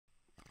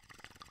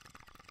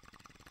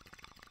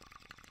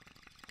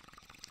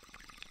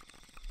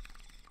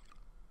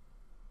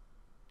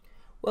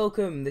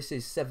Welcome, this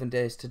is 7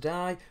 Days to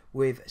Die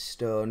with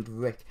Stoned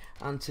Rick,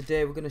 and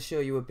today we're going to show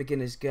you a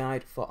beginner's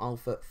guide for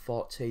Alpha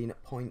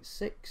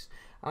 14.6,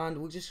 and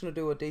we're just going to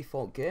do a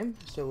default game,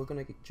 so we're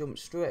going to jump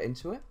straight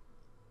into it.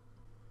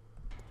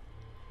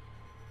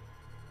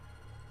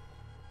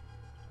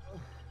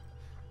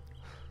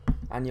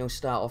 And you'll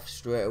start off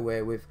straight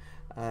away with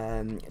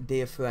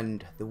Dear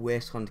friend, the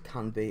wasteland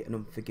can be an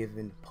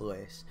unforgiving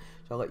place.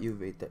 So I'll let you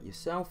read that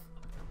yourself.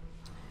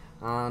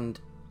 And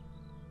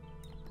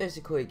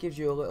basically it gives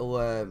you a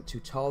little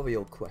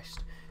tutorial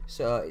quest.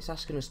 So it's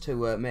asking us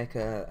to make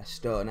a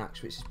stone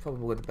axe, which is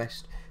probably the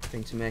best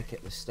thing to make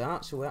at the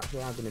start. So we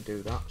actually are going to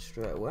do that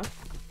straight away.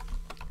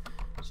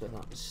 So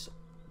that's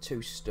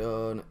 2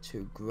 stone,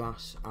 2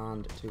 grass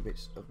and 2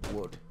 bits of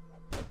wood.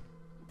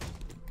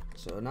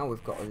 So now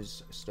we've got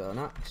us a stone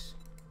axe.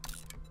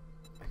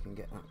 I can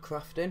get that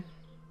crafting.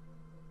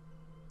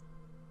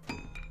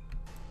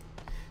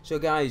 So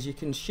guys, you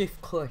can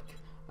shift click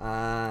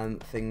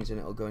things and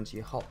it'll go into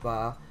your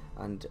hotbar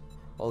and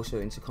also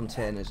into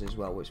containers as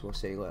well, which we'll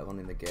see later on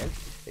in the game.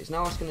 It's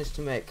now asking us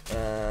to make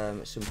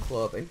some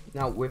clothing.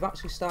 Now we've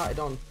actually started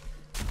on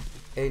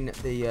in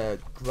the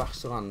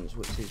grasslands,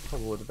 which is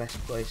probably the best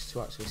place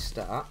to actually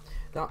start.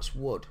 That's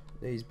wood.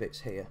 These bits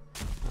here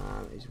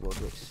is wood,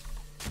 which is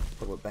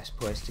probably the best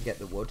place to get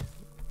the wood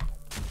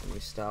when we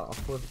start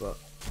off with, but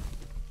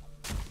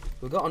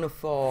we've got enough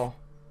for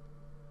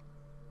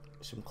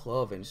some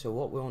clothing. So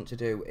what we want to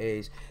do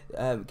is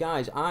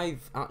guys,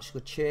 I've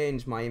actually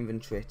changed my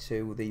inventory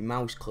to the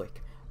mouse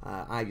click.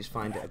 I just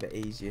find it a bit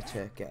easier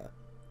to get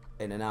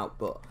in and out,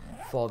 but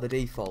for the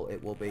default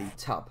it will be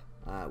tab,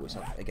 which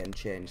I've again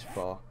changed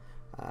for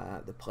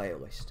the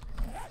playlist.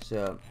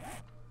 So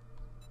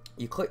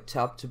you click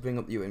tab to bring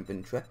up your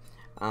inventory,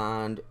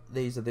 and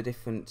these are the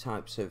different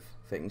types of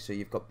things. So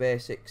you've got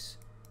basics,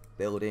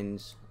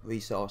 buildings,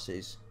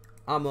 resources,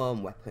 ammo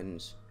and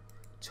weapons,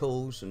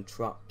 tools and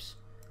traps,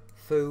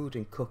 food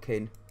and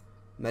cooking,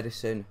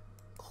 medicine,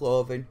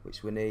 clothing,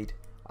 which we need,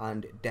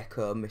 and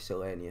deco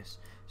miscellaneous.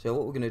 So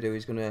what we're going to do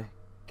is going to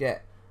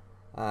get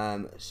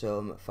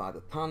some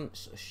fibre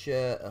pants, a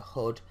shirt, a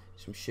hood,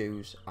 some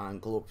shoes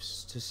and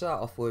gloves. To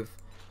start off with,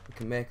 we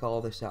can make all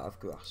this out of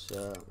grass.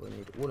 So we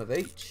need 1 of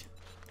each.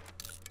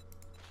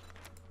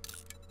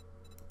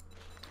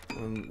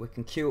 We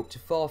can queue up to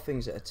 4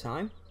 things at a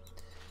time,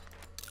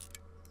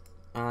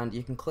 and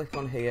you can click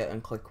on here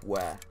and click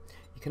where.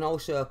 You can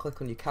also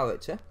click on your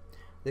character.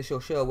 This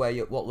will show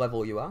what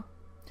level you are.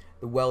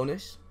 The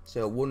wellness,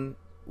 so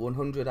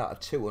 100 out of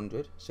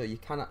 200, so you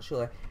can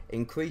actually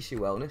increase your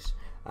wellness,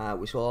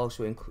 which will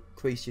also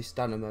increase your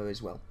stamina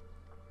as well.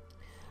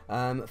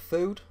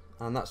 Food,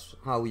 and that's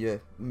how you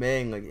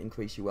mainly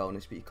increase your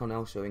wellness, but you can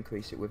also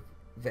increase it with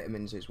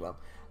vitamins as well.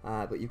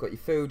 But you've got your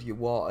food, your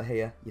water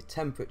here, your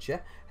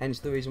temperature, hence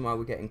the reason why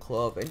we're getting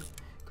clothing,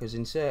 because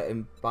in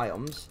certain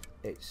biomes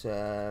it's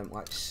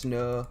like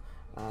snow,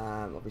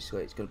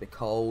 obviously it's going to be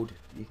cold.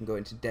 You can go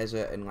into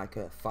desert and like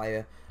a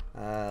fire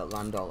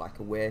land, or like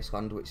a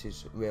wasteland which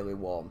is really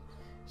warm,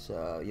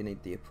 so you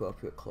need the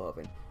appropriate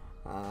clothing.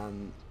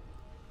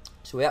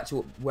 So we had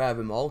to wear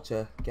them all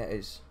to get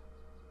his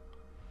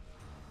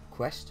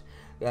quest.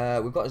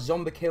 We've got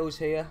zombie kills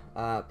here,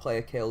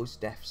 player kills,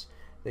 deaths,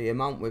 the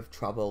amount we've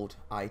travelled,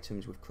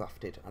 items we've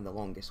crafted, and the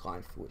longest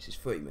life, which is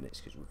 3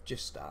 minutes because we've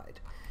just started.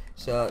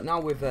 So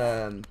now we've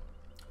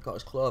got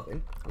us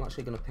clothing, I'm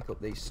actually going to pick up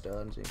these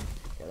stones and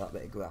get that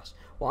bit of grass.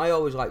 What I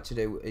always like to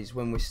do is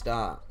when we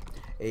start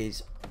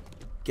is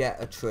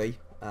get a tree,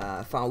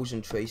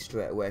 1,000 trees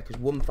straight away, because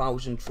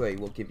 1,000 tree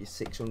will give you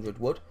 600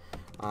 wood.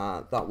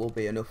 That will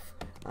be enough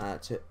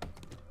to,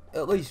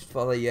 at least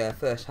for the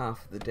first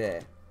half of the day.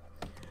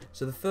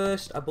 So the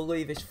first, I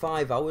believe, is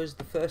 5 hours.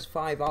 The first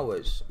 5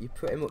 hours, you're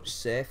pretty much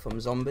safe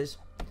from zombies.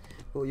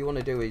 But what you want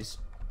to do is,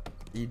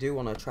 you do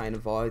want to try and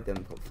avoid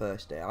them for the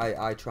first day.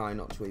 I try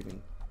not to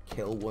even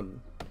kill one,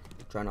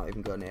 try not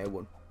even go near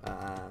one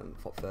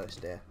for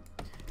first day.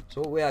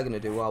 So what we are going to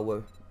do while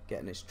we're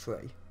getting this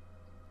tree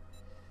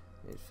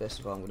is, first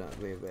of all, I'm going to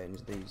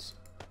rearrange these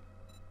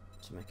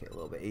to make it a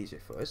little bit easier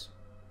for us.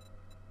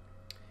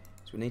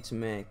 So we need to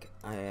make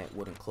a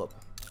wooden club.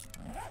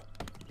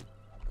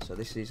 So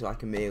this is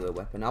like a melee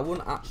weapon. I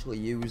wouldn't actually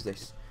use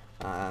this,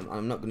 and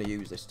I'm not going to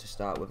use this to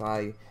start with.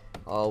 I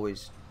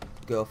always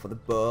go for the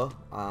bow,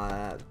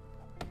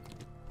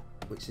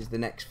 which is the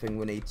next thing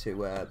we need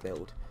to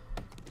build.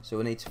 So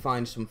we need to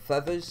find some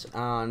feathers,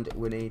 and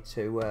we need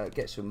to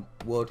get some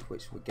wood,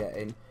 which we're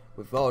getting.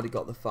 We've already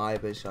got the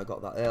fibres, so I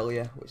got that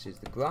earlier, which is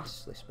the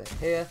grass, this bit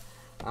here.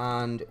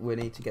 And we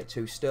need to get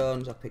 2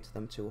 stones. I picked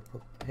them 2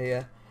 up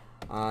here,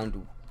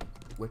 and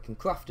we can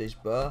craft his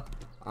bow,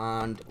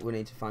 and we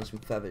need to find some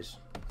feathers.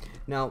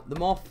 Now the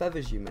more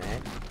feathers you make,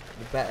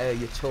 the better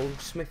your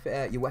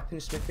your weapon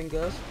smithing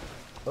goes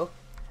up,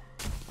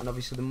 and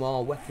obviously the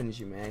more weapons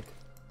you make,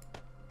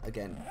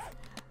 again.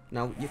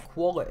 Now your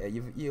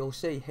quality, you'll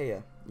see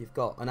here, you've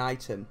got an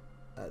item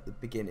at the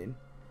beginning,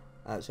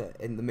 so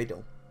in the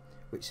middle,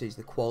 which is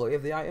the quality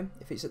of the item.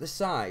 If it's at the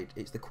side,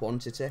 it's the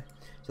quantity.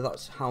 So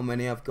that's how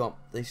many I've got.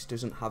 This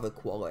doesn't have a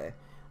quality.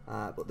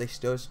 but this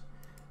does.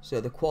 So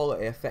the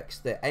quality affects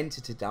the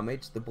entity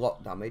damage, the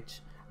block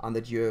damage, and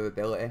the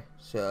durability.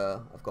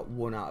 So I've got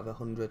 1 out of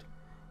 100.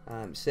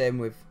 Same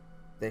with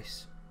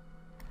this.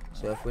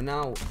 So if we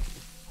now,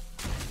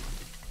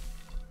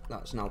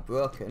 that's now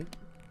broken,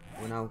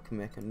 we now can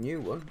make a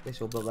new one. This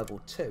will be level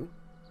 2,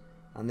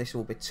 and this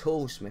will be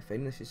tool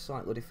smithing. This is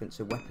slightly different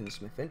to weapon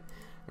smithing.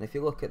 And if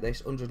you look at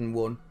this,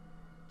 101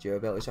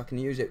 durability, so I can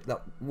use it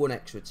that 1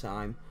 extra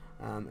time.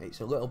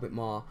 It's a little bit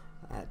more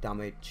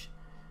damage.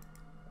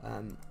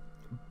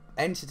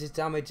 Entity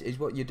damage is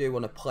what you do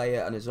on a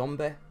player and a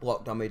zombie.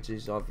 Block damage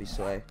is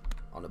obviously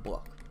on a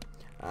block.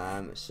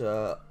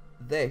 So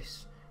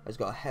this has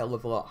got a hell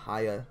of a lot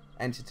higher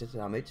entity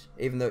damage,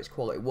 even though it's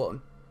quality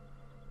 1,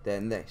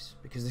 than this,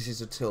 because this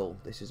is a tool,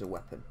 this is a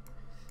weapon.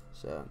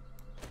 So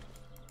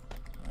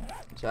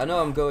I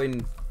know I'm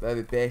going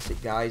very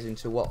basic, guys,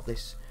 into what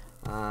this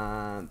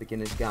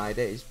beginner's guide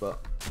is, but,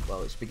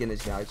 well, it's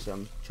beginner's guide, so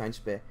I'm trying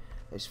to be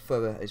as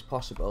thorough as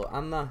possible.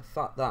 And the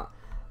fact that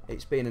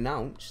it's been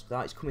announced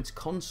that it's coming to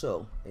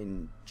console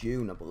in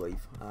June, I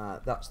believe.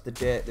 That's the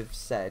date they've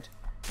said.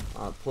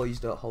 Please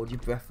don't hold your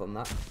breath on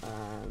that,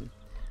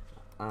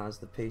 as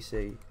the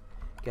PC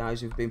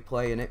guys who've been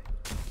playing it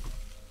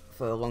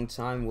for a long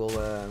time will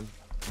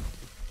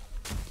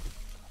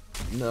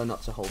know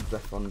not to hold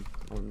breath on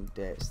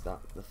dates that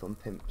the Fun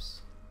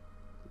Pimps.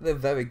 They're a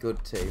very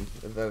good team,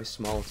 a very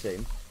small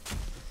team.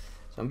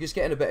 So I'm just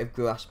getting a bit of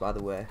grass, by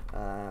the way,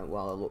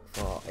 while I look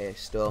for a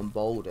stone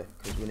boulder,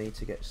 because we need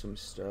to get some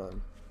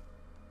stone.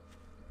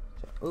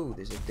 So, oh,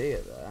 there's a deer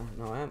there.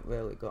 No, I haven't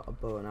really got a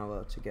bow and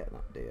arrow to get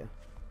that deer.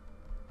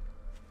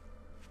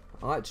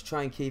 I like to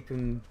try and keep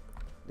him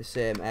the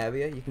same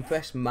area. You can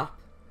press map,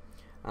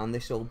 and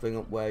this will bring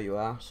up where you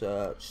are.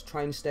 So just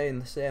try and stay in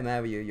the same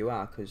area you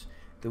are, because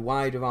the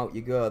wider out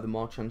you go, the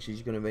more chances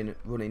you're going to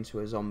run into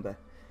a zombie.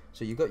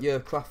 So you've got your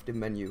crafting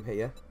menu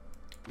here,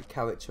 your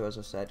character, as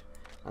I said,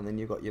 and then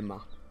you've got your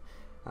map.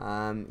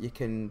 You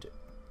can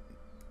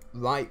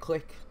right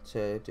click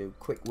to do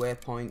quick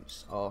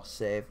waypoints or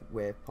save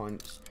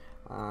waypoints,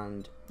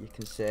 and you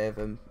can save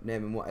them,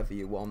 name them whatever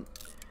you want.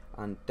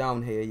 And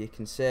down here you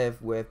can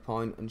save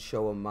waypoint and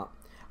show on map,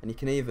 and you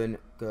can even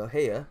go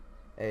here,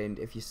 and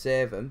if you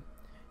save them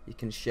you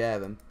can share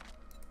them.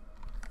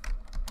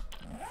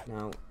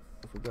 Now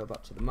if we go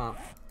back to the map,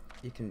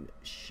 you can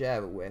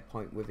share a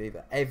waypoint with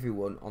either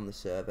everyone on the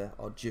server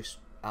or just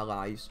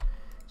allies.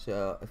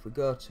 So if we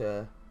go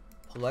to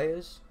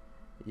players,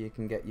 you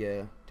can get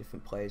your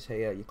different players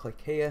here. You click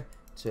here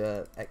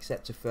to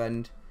accept a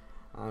friend,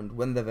 and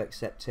when they've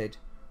accepted,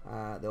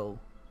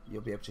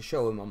 you'll be able to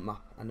show them on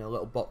map, and a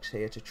little box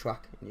here to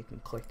track, and you can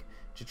click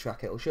to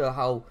track it. It'll show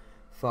how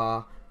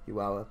far you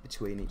are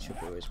between each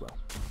other as well.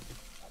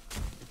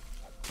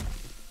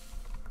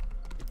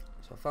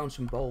 So I found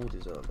some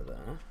boulders over there.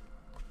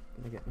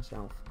 I'm gonna get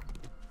myself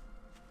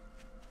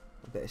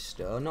a bit of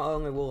stone. Not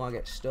only will I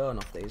get stone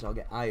off these, I'll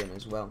get iron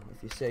as well.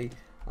 If you see,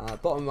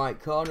 bottom right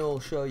corner will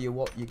show you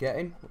what you're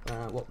getting,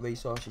 what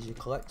resources you're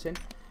collecting.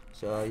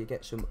 So you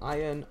get some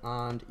iron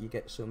and you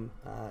get some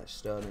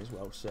stone as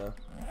well. So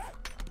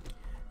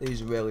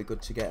these are really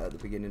good to get at the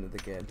beginning of the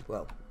game.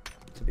 Well,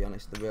 to be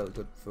honest, they're really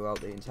good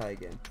throughout the entire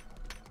game.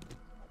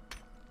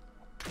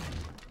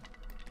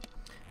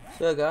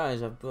 So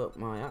guys, I've broke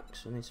my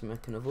axe. I need to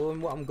make another one.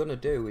 What I'm going to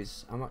do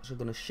is I'm actually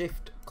going to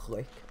shift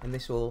click, and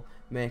this will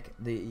make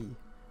the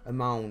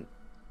amount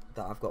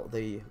that I've got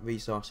the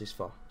resources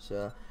for.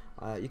 So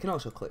you can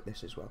also click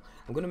this as well.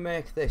 I'm going to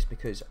make this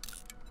because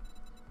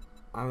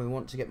I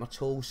want to get my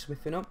tools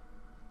smithing up.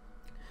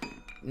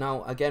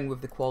 Now again,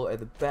 with the quality,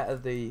 the better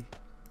the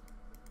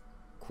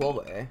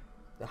quality,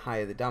 the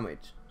higher the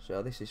damage.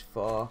 So this is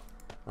 4,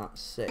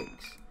 that's 6.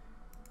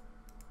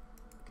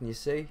 Can you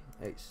see?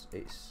 It's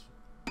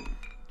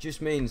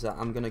just means that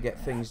I'm going to get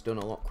things done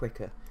a lot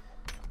quicker.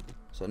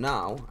 So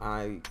now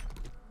I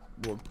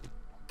will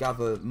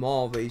gather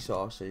more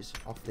resources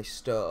off this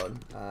stone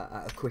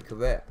at a quicker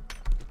rate.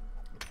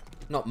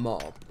 Not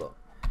more, but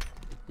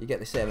you get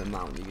the same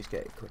amount, you just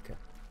get it quicker.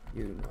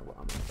 You know what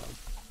I'm about.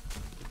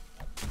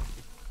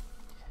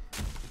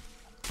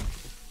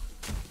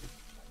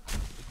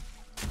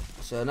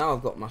 So now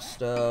I've got my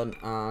stone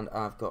and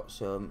I've got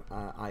some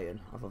iron.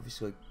 I've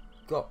obviously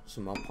got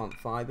some more plant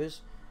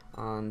fibres,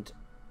 and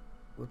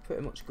we're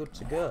pretty much good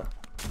to go.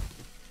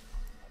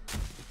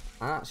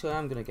 Actually,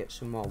 I'm going to get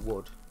some more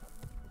wood.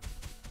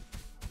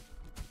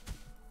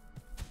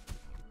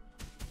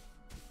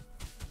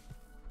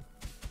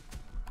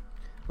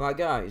 Right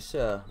guys,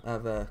 so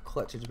I've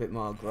collected a bit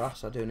more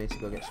grass. I do need to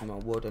go get some more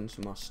wood and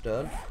some more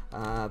stone,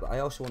 but I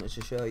also wanted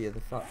to show you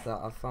the fact that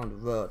I've found a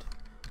road.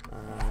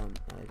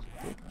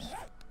 Oops.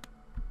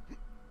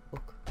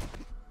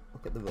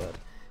 Look at the road.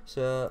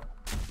 So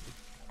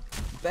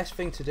best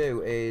thing to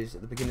do is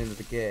at the beginning of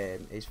the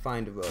game is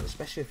find a road,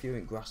 especially if you're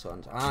in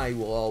grasslands. I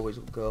will always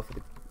look for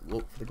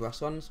the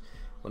grasslands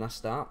when I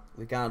start,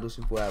 regardless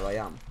of where I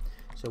am.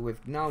 So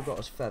we've now got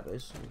us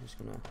feathers. I'm just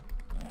gonna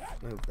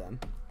move them.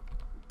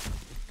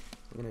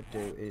 What I'm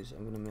gonna do is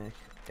I'm gonna make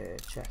a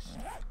chest.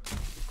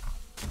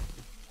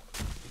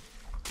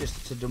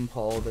 just to dump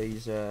all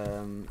these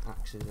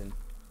axes in.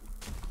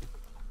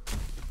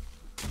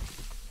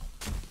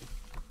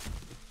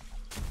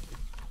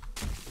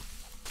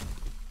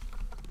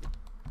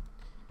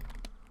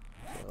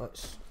 So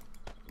let's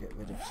get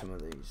rid of some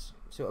of these.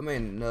 See what I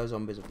mean? No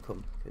zombies have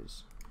come,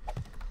 because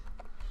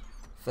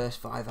first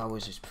 5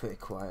 hours is pretty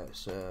quiet,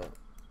 so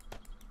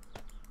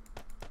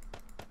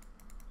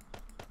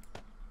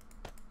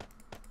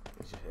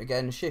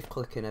again, shift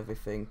clicking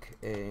everything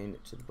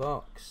into the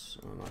box.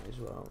 I might as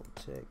well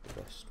take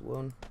the best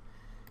one.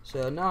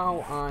 So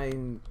now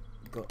I've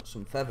got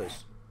some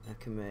feathers. I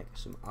can make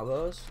some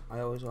arrows.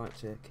 I always like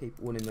to keep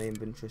one in my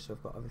inventory so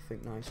I've got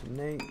everything nice and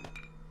neat.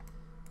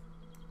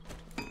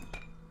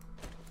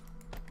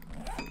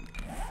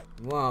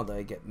 While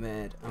they get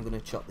made, I'm going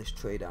to chop this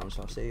tree down,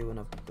 so I'll see you when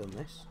I've done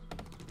this.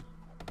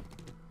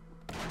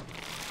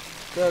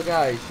 So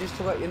guys, just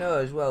to let you know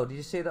as well, did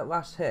you see that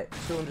last hit?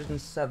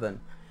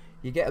 207.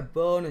 You get a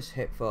bonus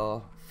hit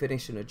for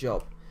finishing a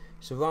job.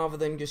 So rather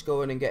than just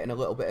going and getting a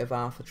little bit of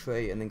half a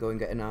tree and then going and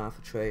getting half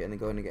a tree and then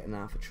going and getting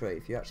half a tree,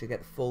 if you actually get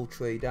the full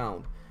tree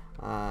down,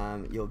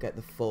 you'll get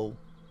the full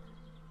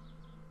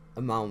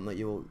amount that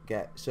you'll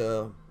get.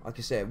 So like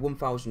I say,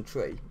 1,000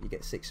 tree, you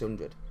get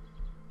 600.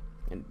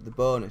 And the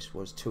bonus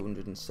was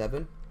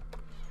 207.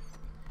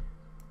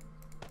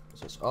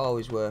 So it's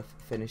always worth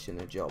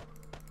finishing a job.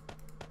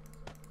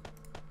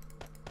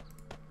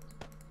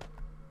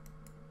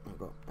 I've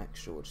got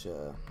extra wood,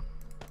 so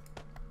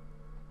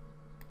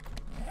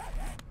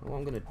what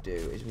I'm going to do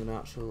is I'm going to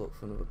actually look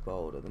for another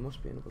boulder. There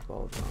must be another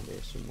boulder around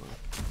here somewhere.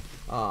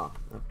 Ah,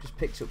 I've just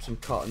picked up some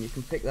cotton. You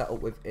can pick that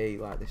up with E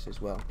like this as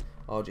well,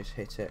 or just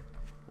hit it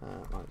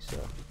like so.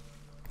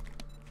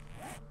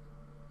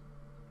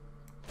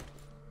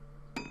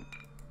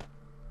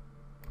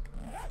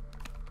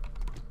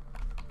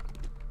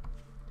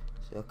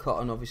 So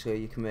cotton, obviously,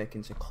 you can make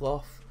into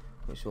cloth,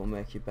 which will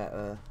make you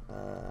better.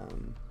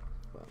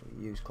 Well,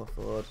 you use cloth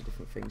for loads of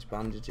different things: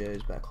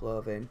 bandages, better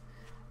clothing.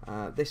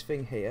 This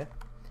thing here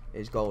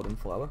is golden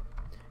flour,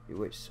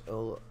 which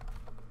will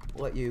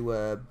let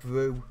you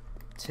brew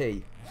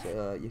tea.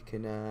 So you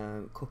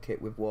can cook it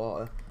with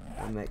water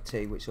and make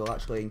tea, which will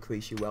actually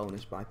increase your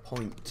wellness by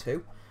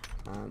 0.2.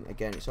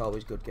 Again, it's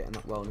always good getting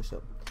that wellness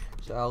up.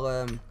 So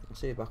I'll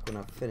see you back when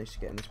I've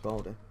finished getting this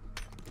boulder.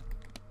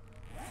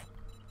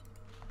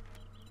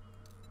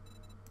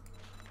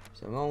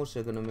 So I'm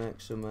also going to make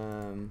some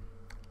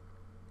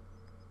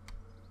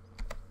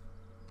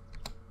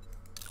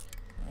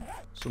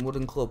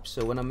wooden clubs,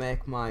 so when I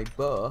make my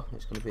bow,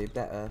 it's going to be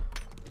better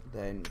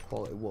than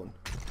quality 1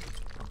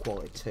 or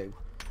quality 2,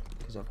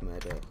 because I've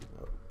made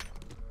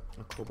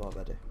a club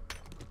already.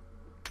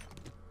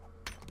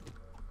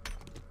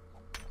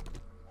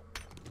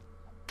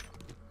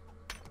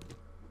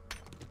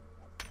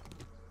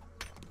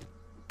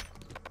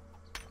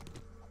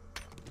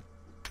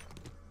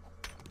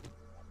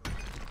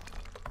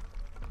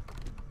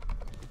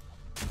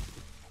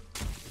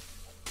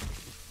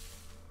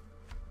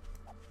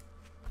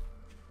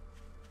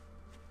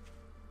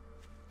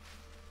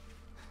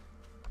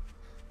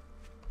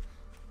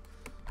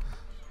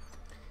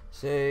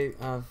 See,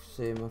 I've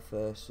seen my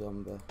first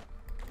zombie.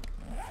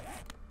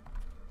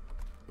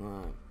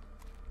 Right.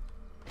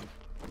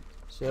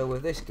 So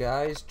with this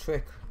guy's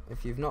trick,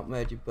 if you've not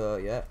made your bow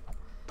yet,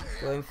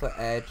 go in for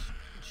edge,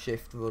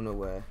 shift, run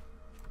away.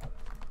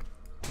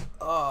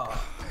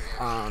 Oh,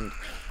 and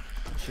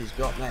she's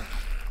got me.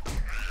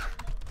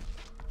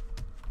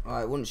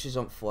 Right, once she's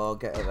on the floor,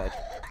 get her head.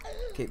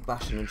 Keep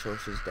bashing until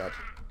she's dead.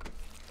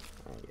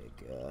 There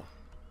you go.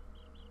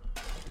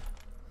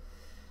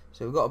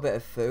 So we've got a bit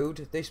of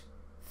food. This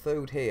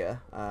food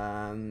here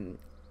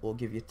will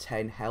give you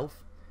 10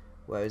 health,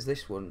 whereas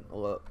this one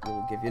will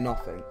give you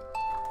nothing.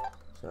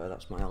 So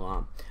that's my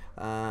alarm.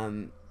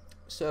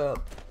 So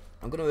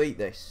I'm going to eat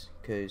this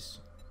because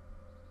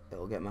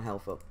it'll get my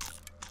health up.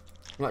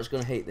 I'm actually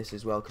going to heat this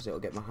as well because it'll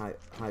get my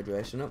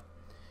hydration up.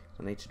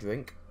 I need to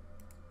drink.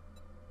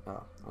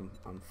 Oh,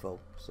 I'm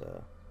full.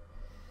 So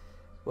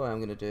what I'm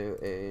going to do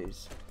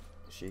is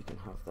she can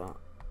have that.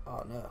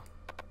 Oh no.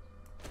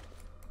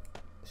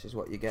 This is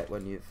what you get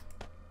when you've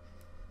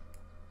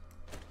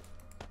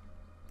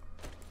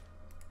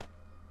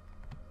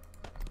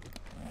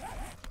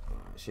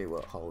she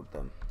won't hold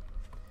them.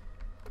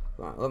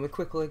 Right, let me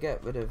quickly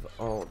get rid of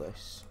all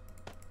this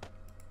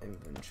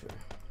inventory.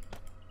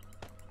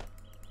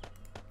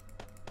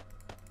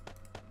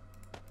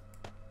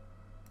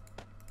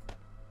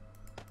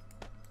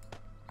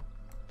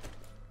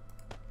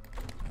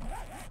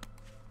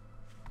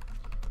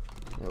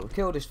 Now we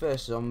killed this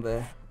first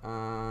zombie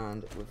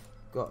and we've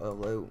got a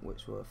loot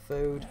which were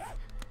food.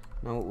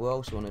 Now what we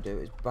also want to do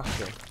is bash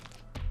her.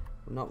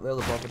 We're not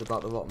really bothered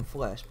about the rotten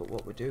flesh, but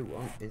what we do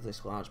want is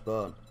this large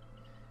bone.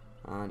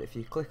 And if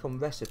you click on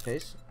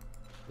recipes,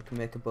 we can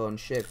make a bone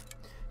shiv.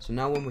 So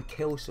now when we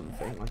kill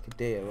something like a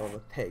deer or a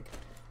pig,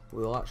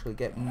 we'll actually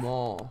get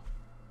more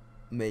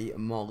meat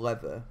and more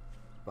leather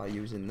by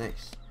using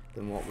this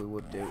than what we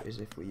would do is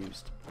if we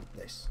used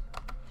this.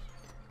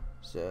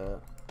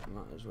 So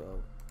might as well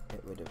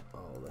get rid of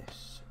all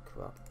this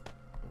crap.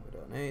 We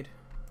don't need.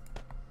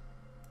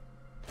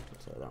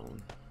 I'll take that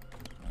one.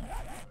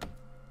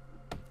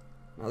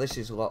 Now this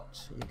is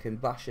locked. You can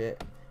bash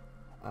it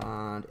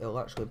and it'll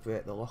actually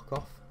break the lock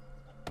off.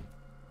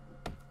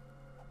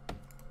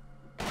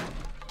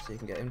 So you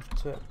can get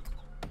into it.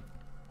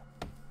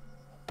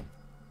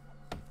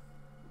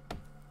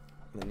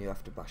 And then you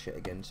have to bash it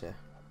again to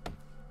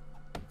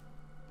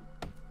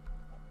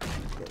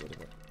get rid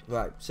of it.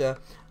 Right, so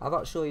I've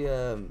actually,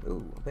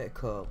 ooh, a bit of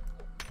coal.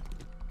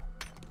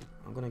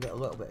 I'm going to get a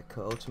little bit of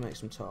coal to make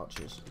some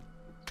torches.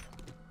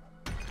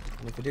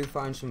 And if I do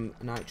find some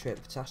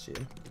nitrate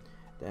potassium,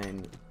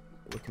 then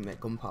we can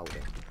make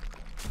gunpowder.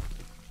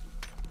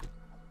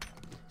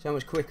 See how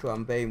much quicker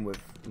I'm being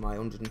with my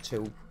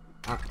 102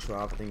 axe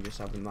rather than just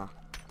having my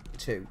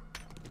 2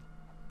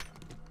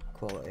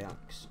 quality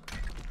axe.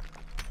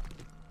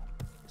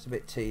 It's a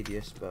bit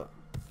tedious, but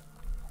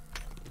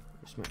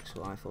just makes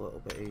life a little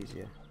bit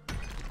easier.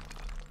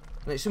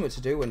 And it's something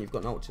to do when you've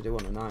got nothing to do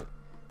on a night,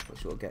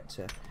 which we'll get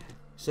to.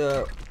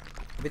 So,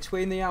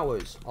 between the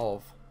hours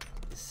of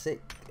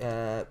 6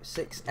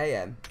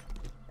 AM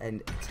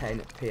and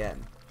 10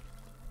 PM,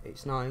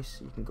 it's nice.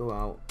 You can go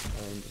out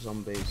and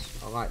zombies,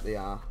 I like they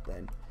are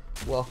then,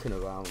 walking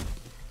around.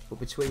 But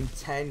between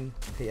 10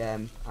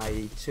 PM,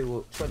 i.e.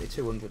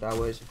 2200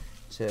 hours,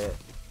 to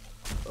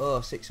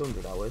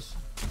 600 hours,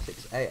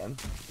 6 AM,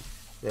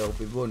 they'll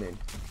be running.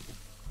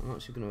 I'm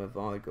actually going to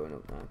avoid going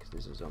up there because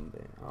there's a zombie.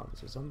 Oh,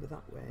 there's a zombie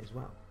that way as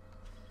well.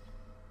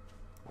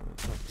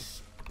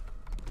 Let's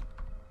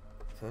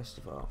first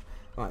of all,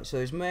 right. So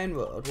this main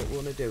road, what we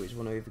want to do is we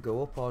want to either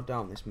go up or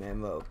down this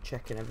main road,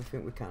 checking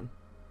everything we can.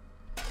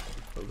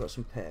 But we've got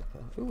some paper.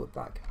 Ooh, a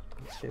bag.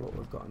 Let's see what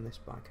we've got in this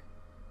bag.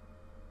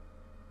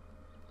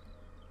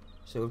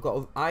 So we've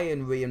got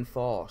iron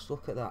reinforced.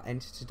 Look at that,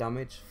 entity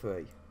damage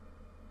 3.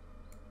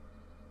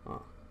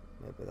 Oh,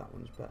 maybe that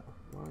one's better.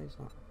 Why is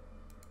that?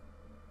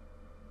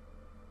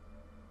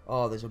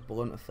 Oh, there's a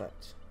blunt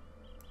effect.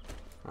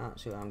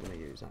 Actually, I'm going to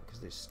use that because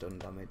there's stun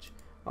damage.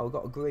 Oh, we've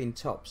got a green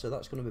top, so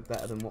that's going to be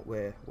better than what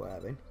we're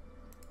wearing.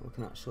 We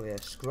can actually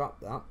scrap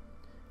that.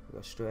 We'll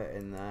go straight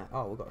in there.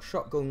 Oh, we've got a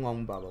shotgun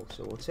long barrel,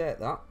 so we'll take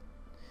that.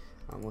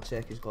 And we'll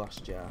take his glass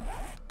jar.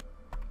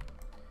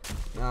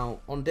 Now,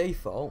 on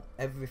default,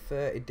 every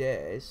 30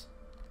 days,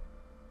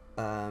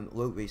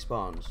 loot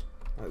respawns.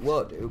 Now, it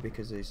won't do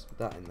because there's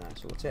that in there,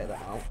 so we'll take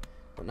that out.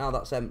 But now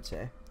that's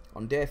empty.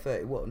 On day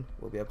 31,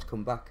 we'll be able to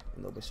come back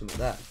and there'll be something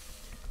there.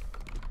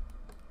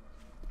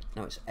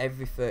 Now it's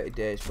every 30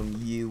 days from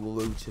you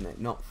looting it,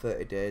 not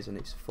 30 days and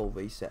it's a full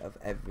reset of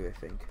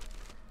everything.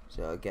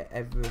 So get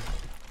every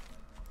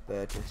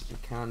bird nest you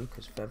can,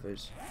 because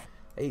feathers,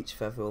 each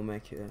feather will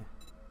make you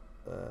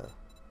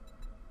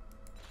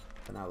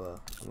an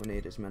arrow, and we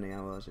need as many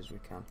arrows as we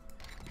can.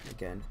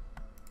 Again,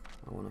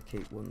 I want to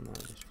keep one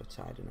there just for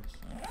tidiness.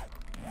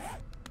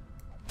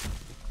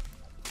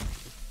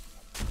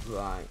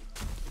 Right.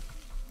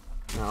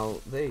 Now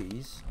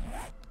these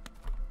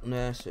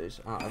nurses,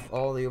 out of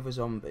all the other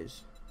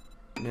zombies,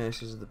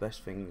 nurses are the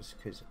best things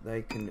because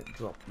they can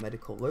drop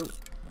medical loot.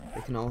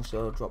 They can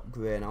also drop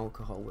grain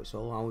alcohol, which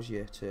allows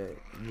you to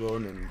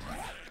run and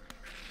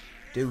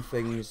do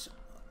things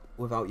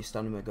without your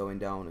stamina going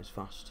down as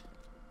fast.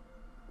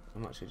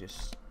 I'm actually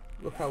just,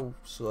 look how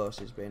slow this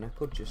has been. I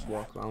could just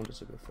walk around it,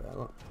 to be fair.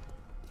 Look,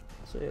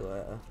 see you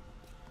later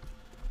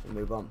and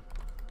move on.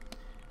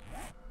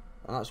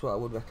 And that's what I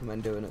would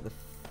recommend doing at the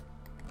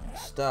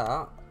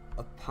start,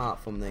 apart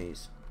from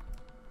these.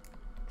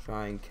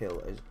 Try and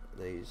kill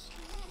these.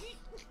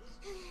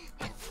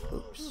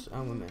 Oops,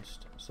 and we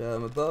missed. So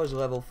my bow's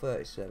level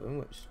 37,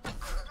 which is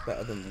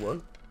better than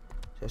 1.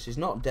 So she's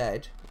not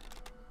dead.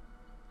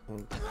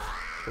 We'll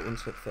put one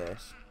to the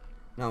face.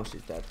 Now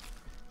she's dead.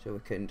 So we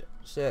can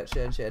search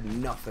her and she had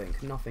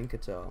nothing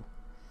at all.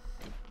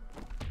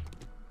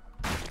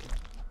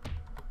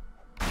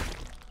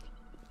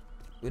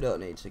 We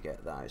don't need to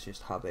get that, it's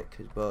just habit,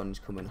 because bones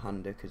come in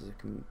handy because they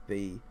can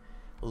be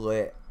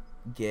late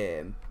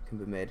game, can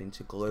be made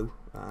into glue,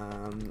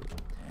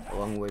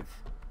 along with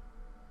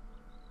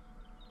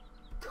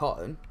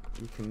cotton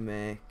you can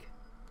make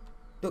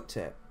duct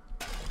tape.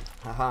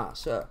 Haha,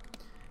 so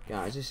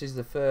guys, this is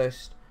the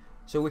first,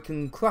 so we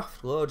can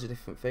craft loads of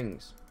different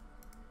things,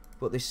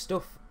 but there's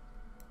stuff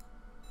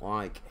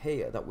like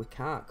here that we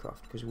can't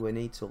craft because we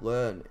need to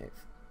learn it.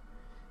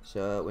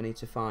 So we need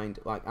to find,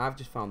 like I've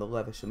just found the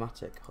leather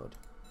somatic hood,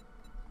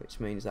 which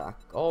means that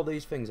all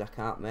these things I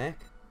can't make,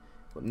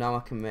 but now I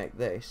can make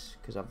this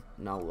because I've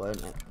now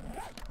learned it.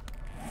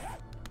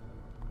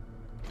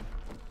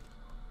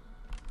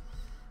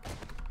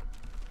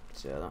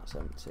 So that's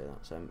empty,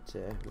 that's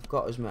empty. We've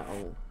got his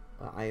metal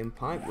iron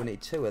pipe, we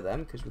need 2 of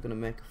them because we're going to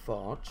make a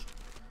forge.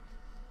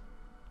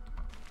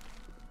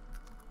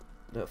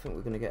 Don't think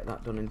we're going to get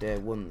that done in day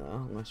 1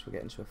 though, unless we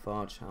get into a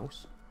forge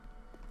house.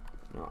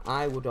 Now,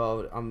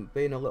 I'm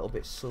being a little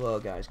bit slow,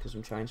 guys, because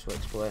I'm trying to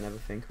explain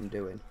everything I'm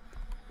doing.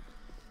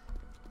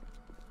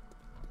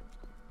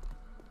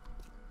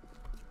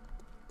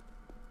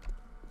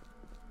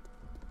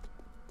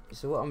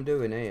 So what I'm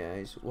doing here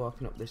is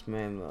walking up this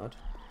main road.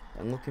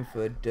 and looking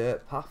for a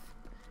dirt path,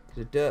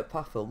 because a dirt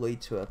path will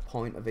lead to a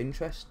point of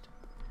interest,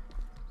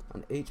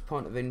 and each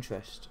point of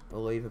interest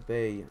will either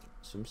be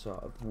some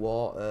sort of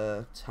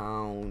water,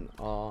 town,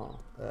 or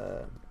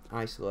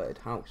isolated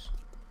house,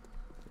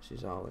 which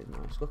is always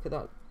nice. Look at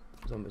that,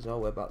 zombie's all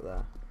the way back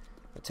there.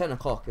 At 10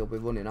 o'clock he'll be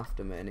running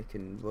after me, and he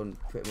can run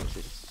pretty much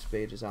as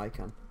speed as I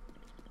can.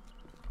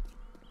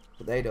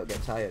 But they don't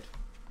get tired.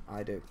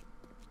 I do.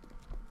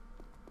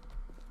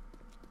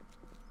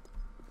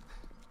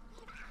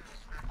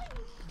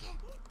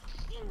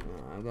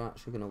 I'm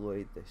actually going to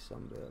lead this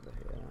zombie over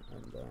here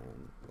and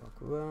then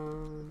walk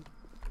around.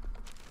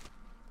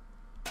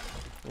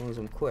 As long as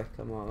I'm quick,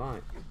 I'm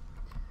alright.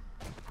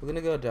 We're going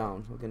to go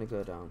down. We're going to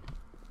go down.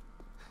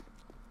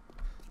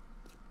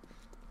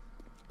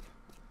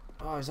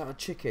 Oh, is that a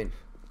chicken?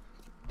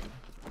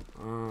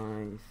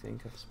 I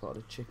think I've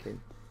spotted a chicken,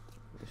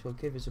 which will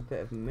give us a bit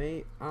of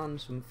meat and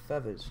some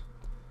feathers.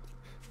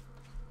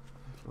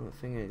 Well, the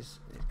thing is,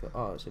 it's got,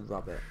 oh, it's a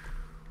rabbit.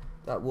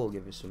 That will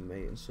give us some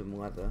meat and some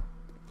leather,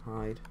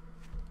 hide.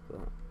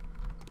 But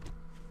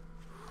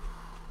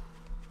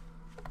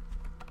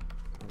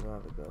I'd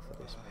rather go for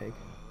this pig.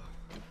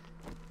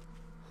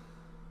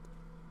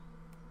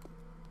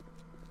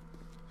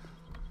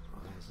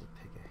 Oh, there's a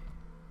piggy.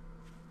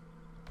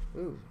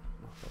 Ooh,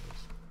 no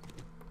feathers.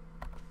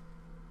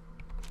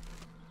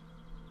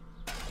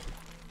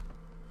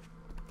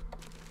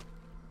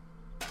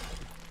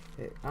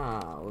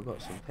 We've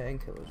got some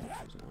painkillers,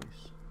 which is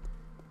nice.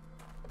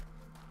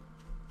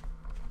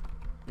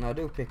 Now I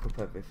do pick up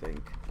everything,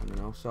 and then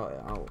I'll sort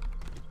it out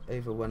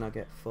either when I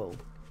get full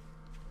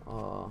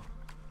or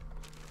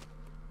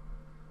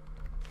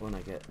when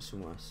I get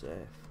somewhere safe.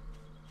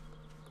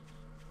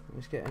 I'm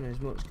just getting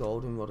as much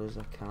goldenrod as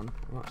I can.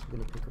 I'm actually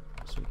going to pick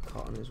up some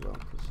cotton as well,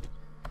 because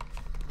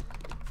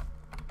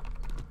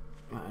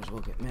might as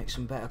well make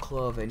some better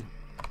clothing.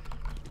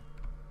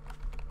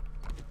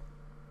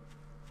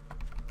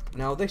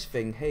 Now this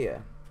thing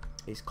here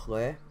is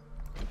clay.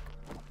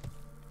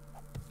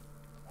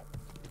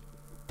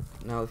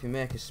 Now if you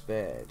make a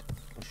spade,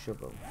 a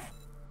shovel,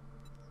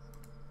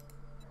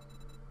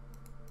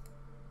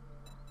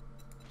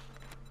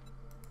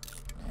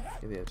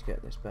 you'll be able to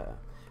get this better.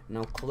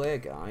 Now clay,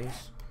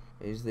 guys,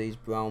 is these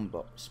brown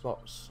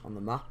spots on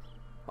the map.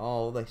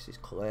 All this is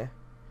clay.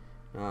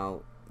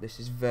 Now this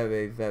is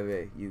very,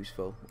 very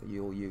useful.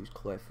 You'll use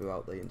clay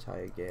throughout the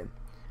entire game.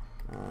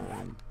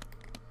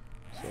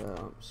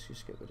 So let's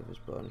just get rid of his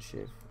bone and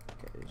shiv,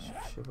 get his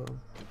shovel.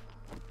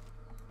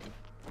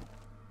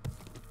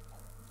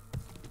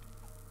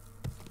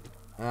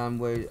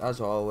 And as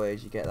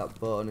always, you get that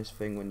bonus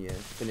thing when you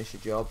finish a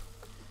job.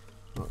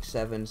 Like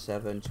 7,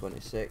 7,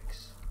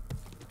 26.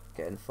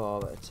 Getting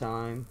 4 at a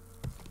time,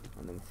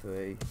 and then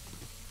 3, and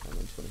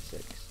then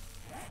 26.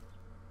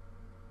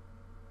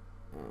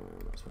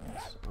 That's what it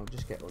is. I'll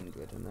just get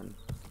 100, and then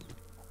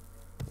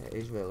it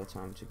is really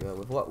time to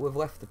go. We've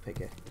left the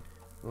piggy.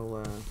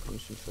 We'll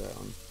concentrate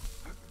on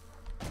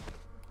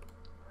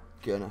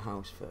getting a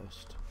house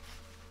first.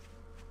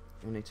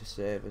 We need to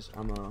save us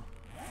ammo.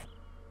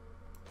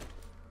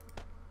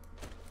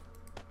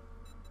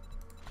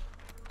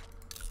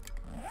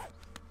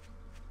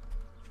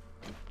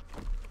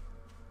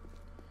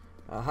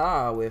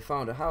 Aha, we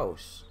found a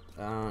house.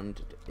 And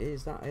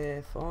is that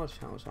a forge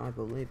house? I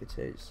believe it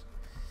is.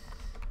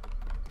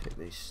 Pick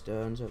these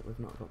stones up. We've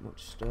not got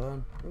much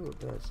stone. Ooh, a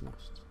bird's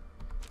nest.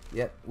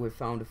 Yep, we've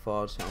found a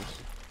forge house.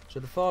 So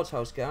the forge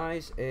house,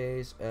 guys,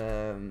 is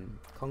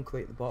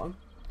concrete at the bottom.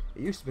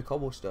 It used to be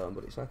cobblestone,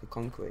 but it's like a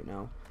concrete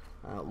now.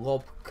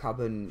 Log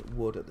cabin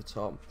wood at the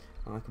top,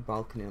 and like a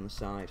balcony on the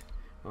side.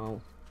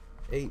 Now,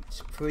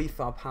 each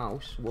prefab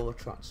house will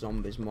attract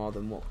zombies more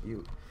than what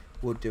you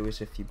would do as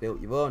if you built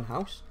your own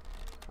house.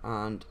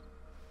 And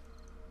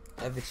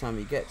every time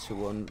you get to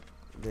one,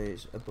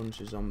 there's a bunch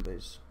of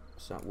zombies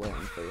sat waiting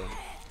for you.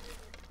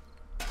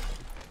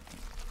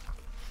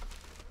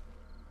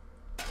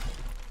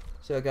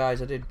 So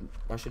guys,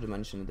 I should have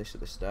mentioned this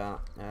at the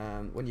start.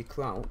 When you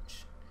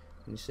crouch,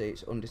 you see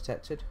it's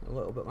undetected, a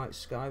little bit like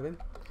Skyrim.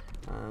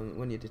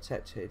 When you're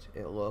detected,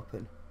 it'll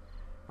open.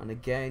 And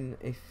again,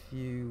 if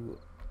you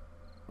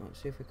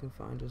let's see if we can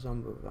find a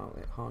zombie without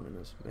it haunting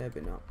us.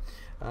 Maybe not.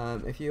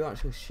 If you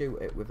actually shoot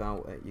it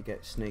without it, you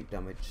get sneak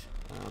damage.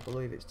 I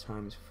believe it's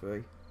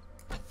 ×3.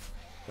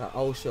 That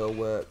also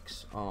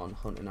works on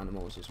hunting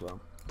animals as well.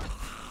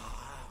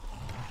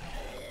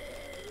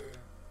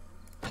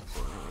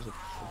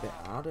 A bit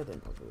harder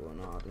than other one.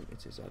 No, I didn't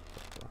hit his head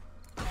properly.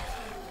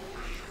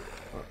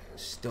 But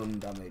stun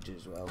damage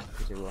as well,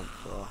 because he won't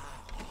throw.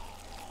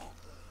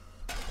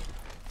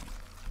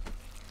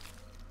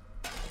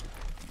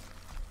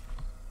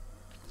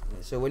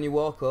 So when you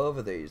walk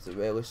over these, they're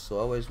really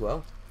slow as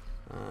well.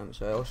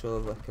 So I also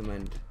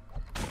recommend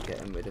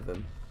getting rid of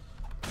them.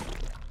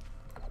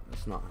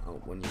 It's not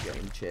help when you're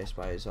getting chased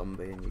by a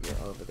zombie and you get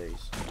over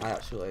these. I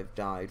actually have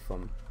died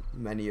from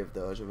many of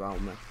those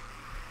around me.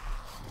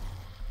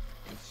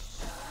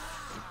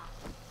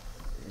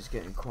 It's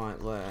getting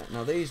quite late.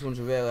 Now these ones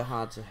are really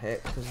hard to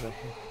hit because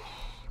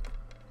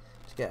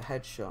it's get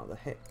headshot,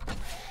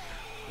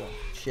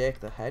 shake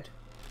the head.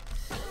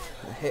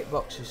 The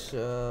hitbox is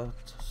so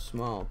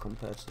small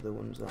compared to the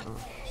ones that are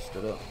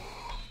stood up.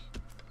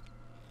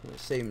 It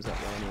seems that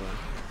way anyway.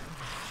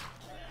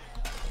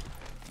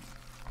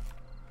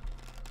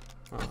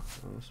 Oh,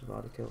 I must have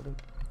already killed him.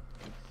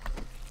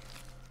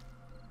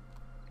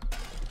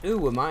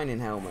 Ooh, a mining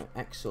helmet.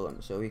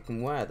 Excellent. So we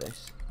can wear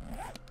this.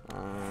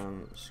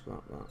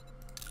 Scrap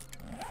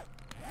that.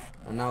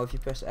 And now if you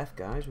press F,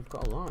 guys, we've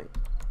got a light.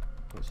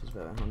 Which is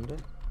very handy.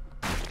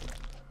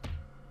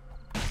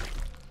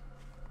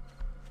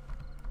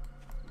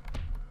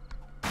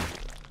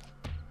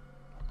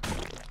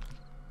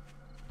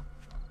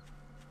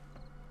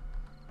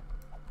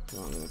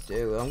 What I'm going to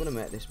do, I'm going to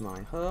make this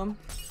my home.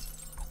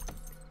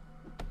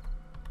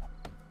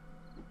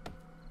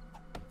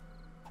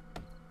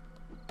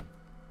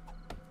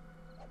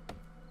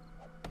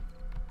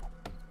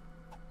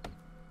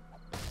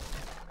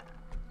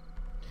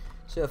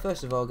 So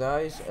first of all,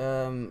 guys,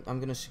 I'm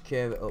going to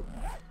secure it up.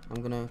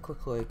 I'm going to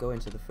quickly go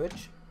into the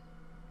fridge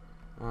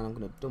and I'm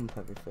going to dump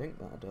everything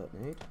that I don't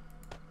need.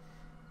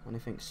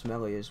 Anything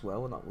smelly as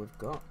well that we've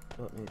got.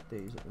 Don't need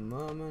these at the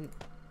moment.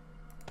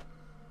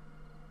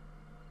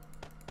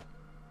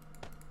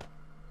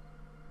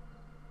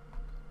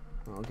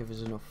 That'll give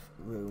us enough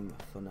room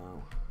for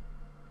now.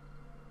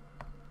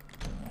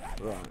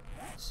 Right,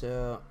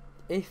 so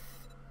if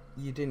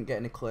you didn't get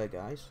any clay,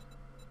 guys,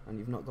 and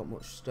you've not got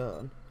much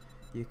stone,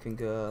 you can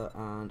go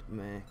and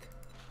make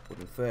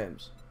wooden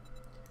frames.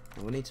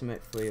 And we need to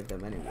make 3 of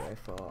them anyway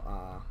for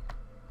our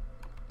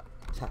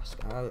task.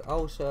 I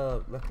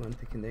also recommend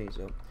picking these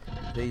up.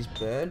 These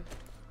burn.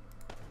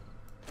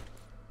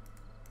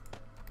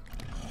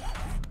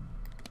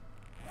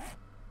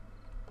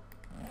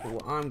 But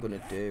what I'm going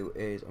to do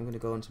is I'm going to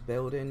go into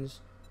buildings.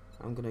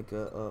 I'm going to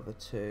go over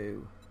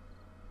to...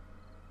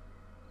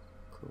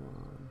 Come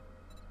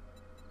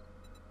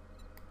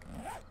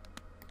on.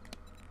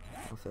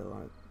 I feel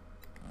like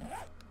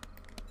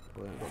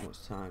we haven't got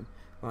much time.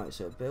 Right,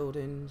 so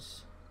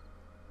buildings.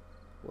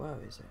 Where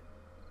is it?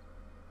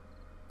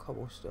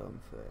 Cobblestone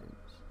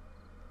frames.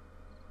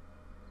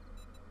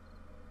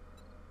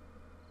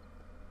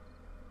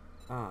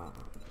 Ah,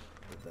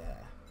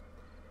 there.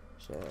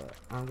 So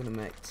I'm going to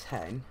make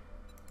 10.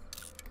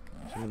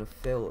 So I'm going to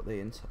fill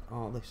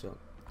all this up.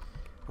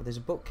 Now, there's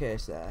a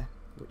bookcase there,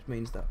 which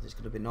means that there's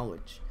going to be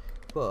knowledge.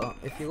 But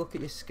if you look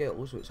at your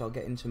skills, which I'll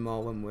get into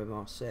more when we're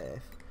more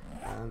safe,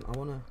 I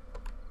want to...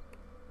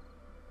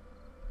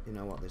 You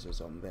know what, there's a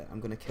zombie. I'm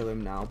going to kill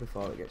him now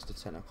before it gets to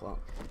 10 o'clock.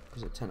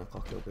 Because at 10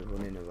 o'clock he'll be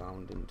running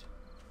around and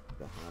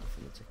it'll be harder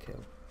for me to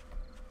kill.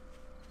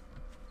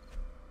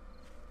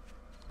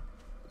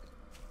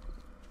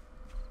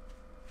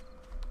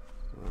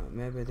 Right,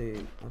 maybe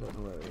I don't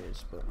know where he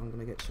is, but I'm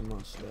going to get some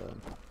more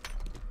stone.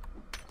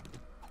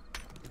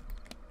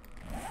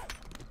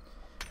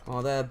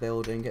 While they're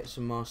building, get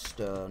some more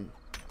stone.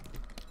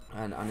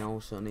 And I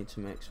also need to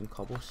make some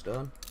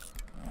cobblestone.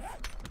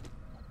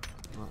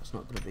 Oh, it's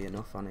not going to be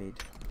enough. I need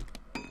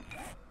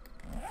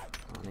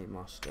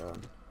more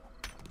stone.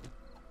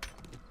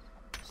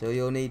 So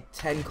you'll need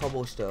 10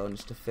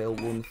 cobblestones to fill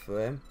 1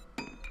 frame.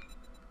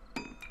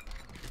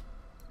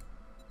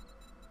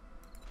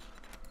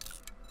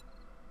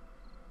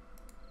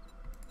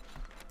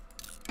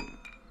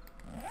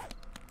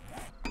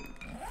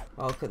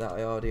 Oh, look at that,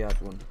 I already had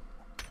one.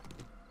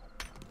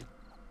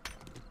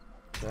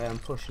 So I'm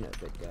pushing it a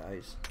bit,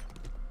 guys.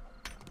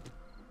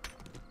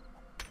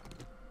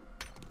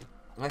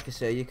 Like I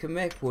say, you can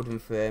make wooden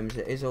frames.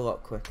 It is a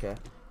lot quicker.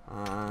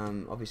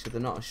 Obviously,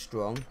 they're not as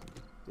strong.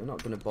 They're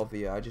not going to bother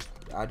you.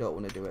 I don't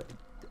want to do it.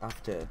 I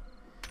have to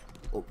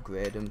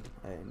upgrade them.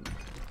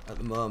 At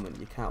the moment,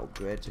 you can't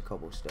upgrade to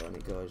cobblestone.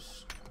 It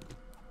goes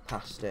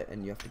past it,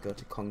 and you have to go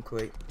to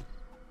concrete.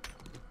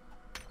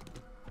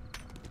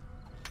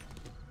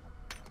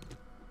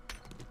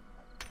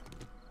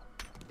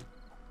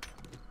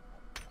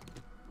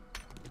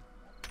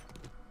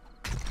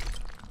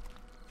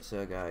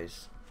 So,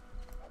 guys.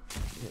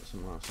 Get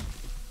some last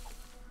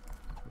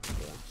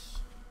grass.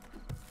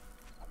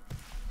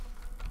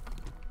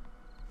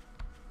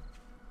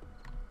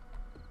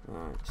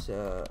 Right,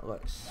 so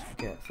let's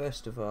get,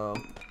 first of all,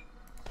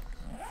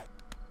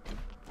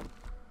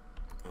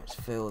 let's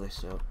fill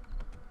this up.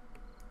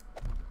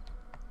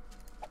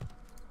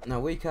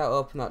 Now we can't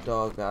open that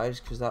door, guys,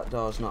 because that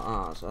door's not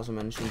ours. As I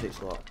mentioned,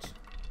 it's locked.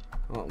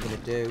 What I'm going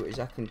to do is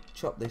I can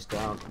chop this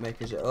down,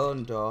 make its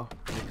own door,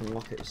 and it can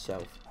lock it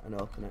itself and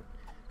open it.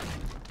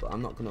 But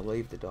I'm not going to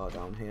leave the door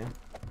down here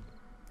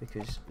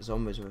because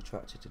zombies are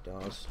attracted to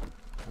doors,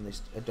 and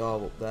there's a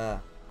door up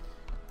there.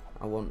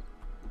 I want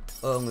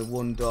only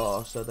 1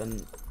 door, so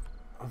then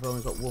I've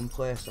only got 1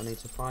 place I need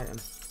to fight them.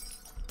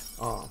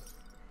 Or,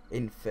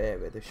 in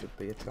theory, they should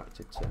be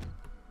attracted to.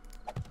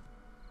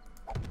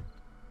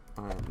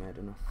 I haven't made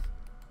enough.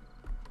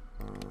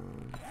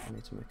 I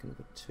need to make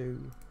another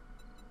 2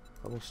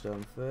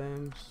 cobblestone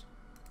frames.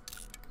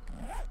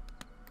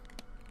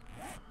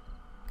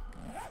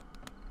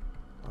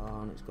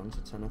 Oh, and it's gone to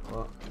 10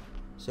 o'clock.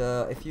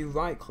 So if you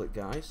right click,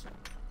 guys,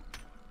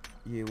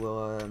 you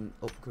will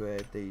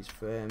upgrade these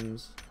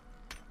frames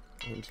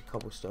into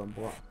cobblestone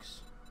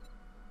blocks.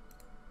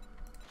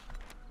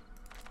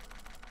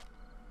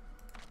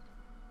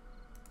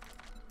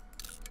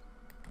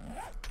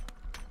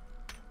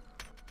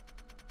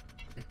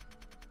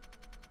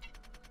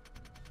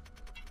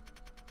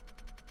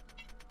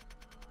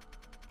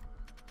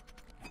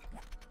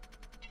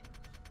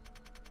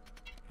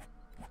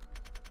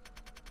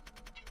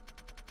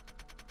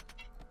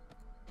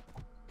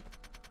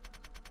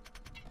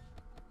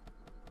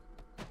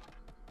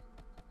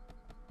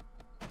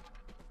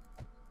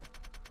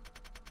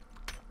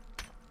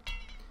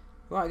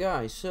 Right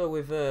guys, so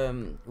we've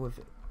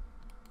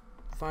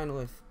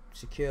finally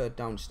secured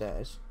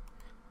downstairs.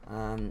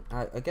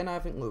 Again, I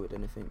haven't looted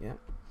anything yet.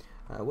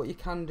 What you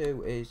can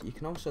do is you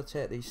can also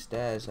take these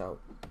stairs out.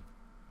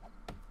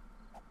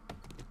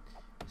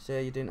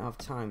 Say you didn't have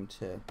time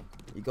to,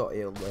 you got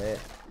here late,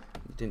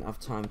 you didn't have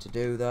time to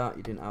do that,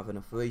 you didn't have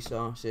enough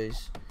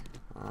resources.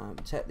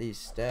 Take these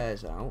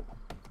stairs out.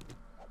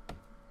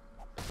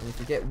 And if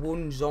you get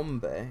one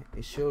zombie,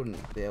 he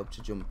shouldn't be able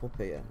to jump up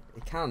here. He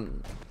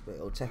can, but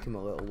it'll take him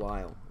a little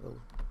while. It'll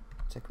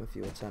take him a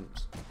few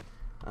attempts.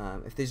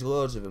 If there's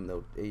loads of them,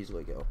 they'll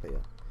easily get up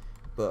here.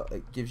 But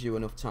it gives you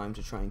enough time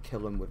to try and kill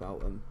them without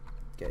them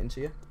getting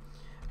to you.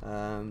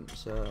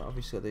 So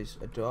obviously there's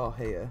a door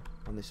here,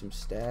 and there's some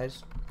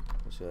stairs.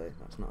 Actually,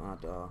 that's not our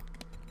door.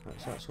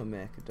 Let's actually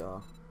make a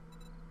door.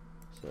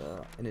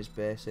 So in his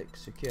basic,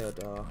 secure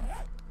door.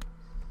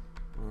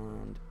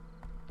 And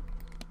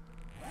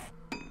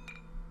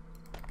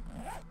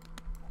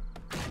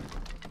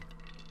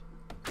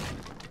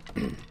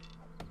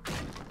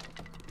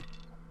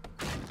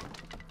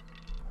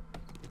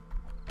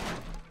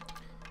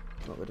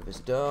got rid of his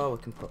door, we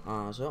can put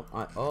ours up.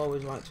 I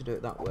always like to do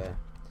it that way,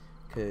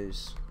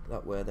 because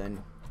that way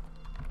then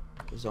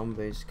the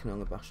zombies can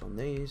only bash on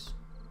these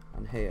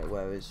and here,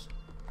 whereas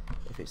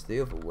if it's the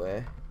other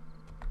way,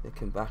 they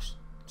can bash,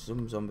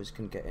 some zombies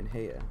can get in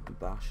here and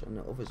bash, and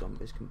the other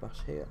zombies can bash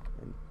here,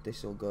 and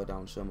this will go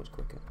down so much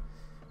quicker.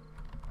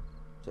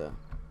 So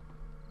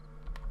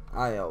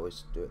I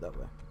always do it that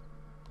way.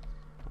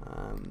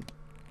 I'm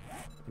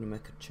gonna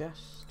make a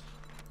chest.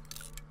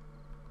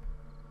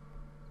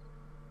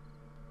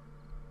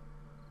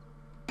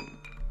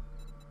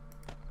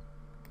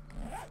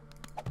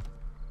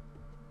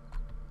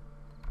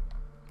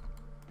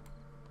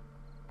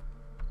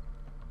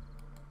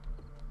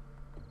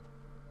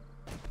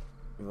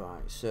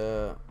 Right,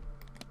 so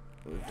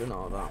we've done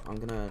all that. I'm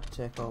gonna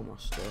take all my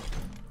stuff.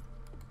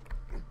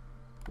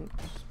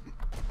 Oops.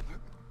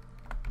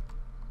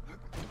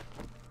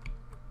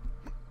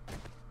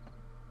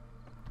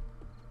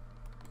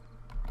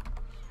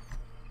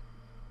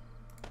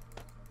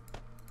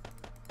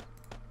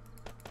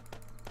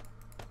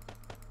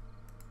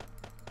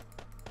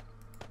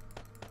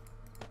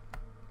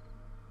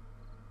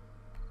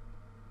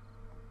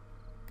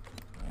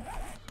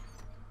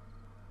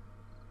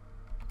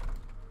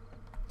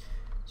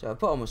 So I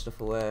put all my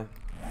stuff away.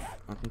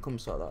 I can come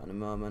sort that in a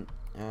moment.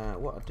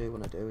 What I do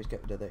want to do is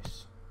get rid of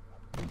this,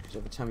 because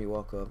every time you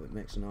walk over it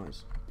makes a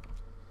noise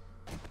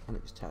and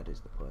it just tidies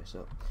the place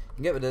up. You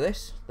can get rid of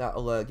this.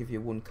 That'll give you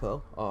 1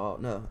 coal, or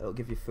no, it'll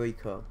give you 3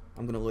 coal.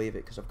 I'm going to leave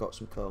it because I've got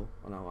some coal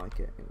and I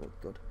like it. It looks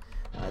good.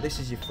 This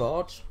is your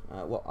forge,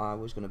 what I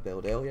was going to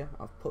build earlier.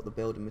 I've put the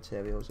building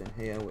materials in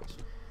here which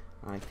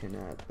I can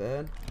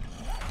burn.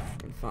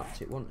 In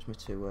fact, it wants me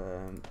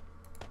to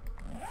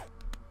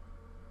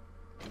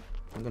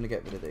I'm going to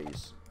get rid of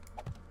these,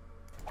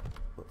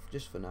 but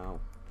just for now,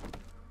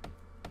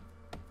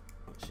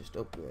 let's just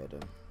upgrade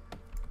them.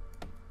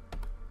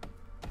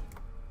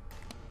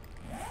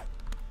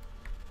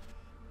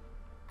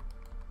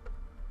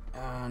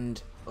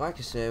 And like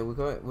I say, we've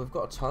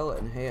got a toilet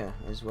in here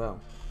as well.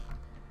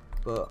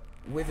 But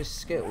with his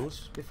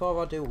skills,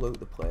 before I do loot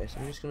the place,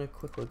 I'm just going to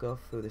quickly go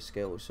through the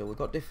skills. So we've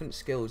got different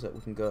skills that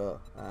we can go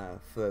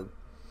through.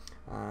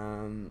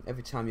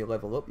 Every time you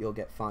level up, you'll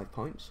get 5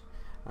 points.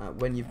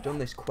 When you've done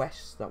this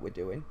quest that we're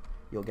doing,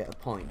 you'll get a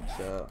point.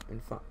 So in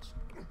fact,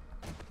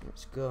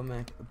 let's go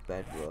make a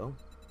bedroll.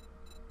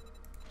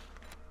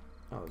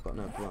 Oh, we've got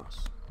no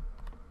grass.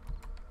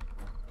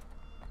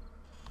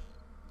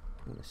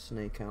 I'm gonna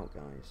sneak out,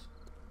 guys.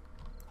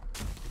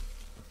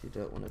 If you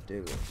don't want to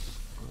do this,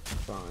 that's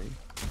fine.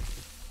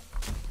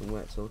 You can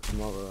wait till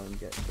tomorrow and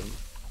get some.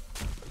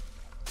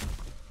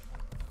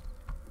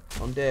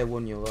 On day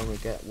 1 you'll only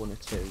get 1 or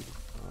 2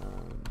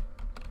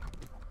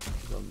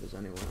 zombies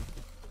anyway.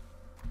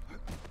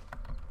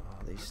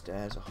 Oh, these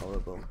stairs are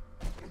horrible.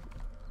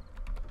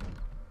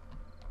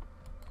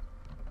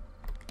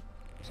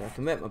 So I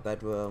can make my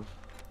bedroll.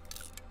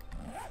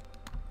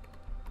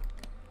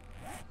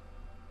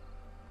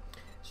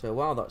 So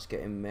while that's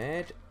getting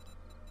made,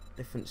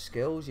 different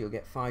skills, you'll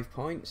get 5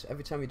 points.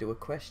 Every time you do a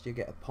quest you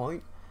get a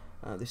point.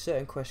 There's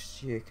certain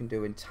quests you can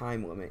do in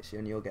time limits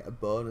and you'll get a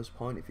bonus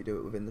point if you do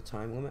it within the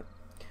time limit.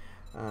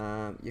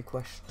 Your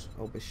quests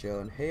will be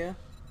shown here.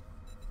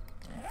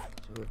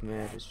 So we've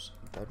made his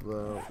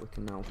bedroll, we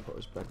can now put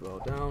his bedroll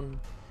down.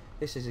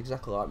 This is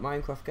exactly like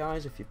Minecraft,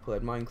 guys, if you've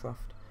played Minecraft.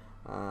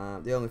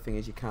 The only thing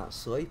is you can't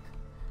sleep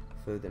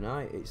through the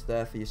night. It's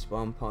there for your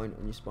spawn point,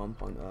 and your spawn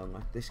point only.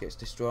 This gets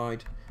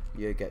destroyed,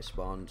 you get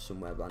spawned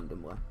somewhere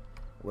randomly.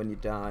 When you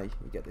die,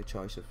 you get the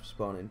choice of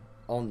spawning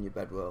on your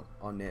bedroll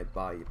or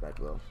nearby your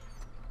bedroll.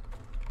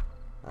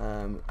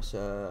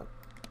 So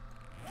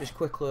just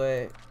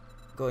quickly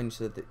go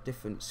into the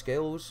different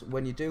skills.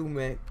 When you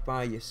do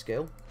buy your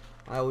skill,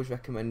 I always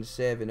recommend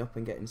saving up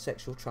and getting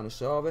Sexual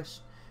Tyrannosaurus,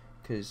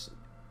 because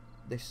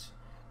this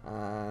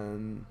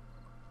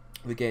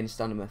regains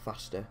stamina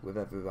faster with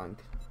every rank.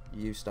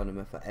 You use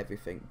stamina for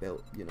everything,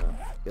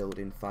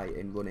 building,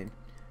 fighting, running,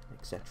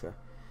 etc.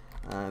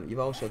 You've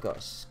also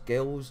got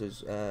skills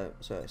as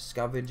so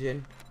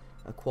scavenging,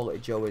 a quality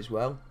Joe as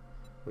well,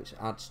 which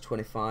adds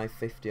 25,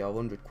 50 or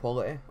 100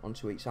 quality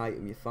onto each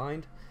item you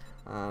find.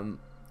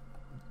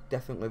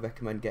 Definitely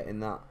recommend getting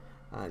that.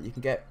 You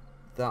can get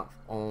that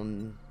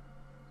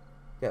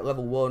get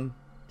level 1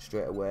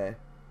 straight away.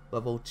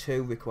 Level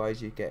 2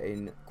 requires you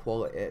getting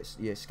quality,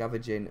 your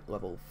scavenging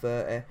level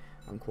 30,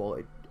 and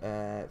quality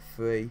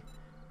 3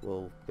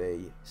 will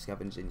be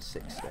scavenging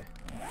 60.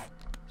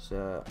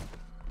 So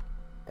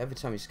every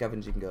time your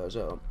scavenging goes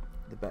up,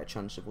 the better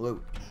chance of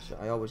loot. So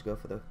I always go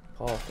for the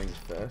poor things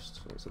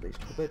first. So these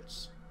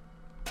cupboards.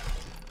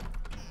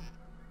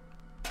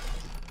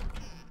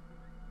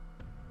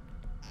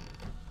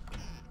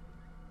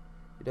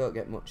 You don't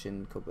get much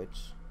in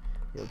cupboards.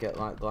 You'll get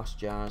like glass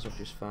jars I've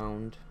just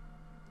found.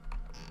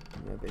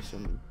 Maybe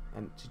some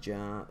empty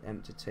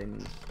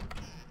tins,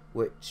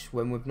 which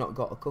when we've not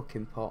got a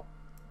cooking pot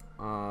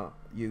are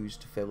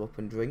used to fill up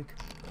and drink.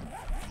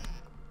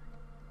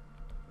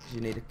 Because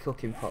you need a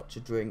cooking pot to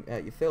drink.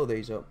 You fill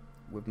these up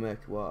with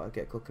murky water,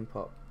 get a cooking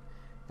pot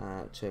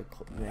to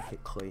make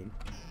it clean.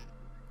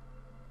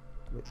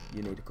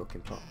 You need a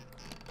cooking pot,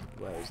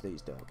 whereas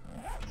these don't.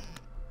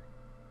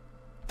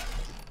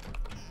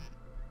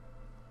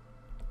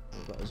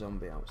 I've got a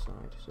zombie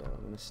outside, so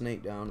I'm going to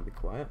sneak down and be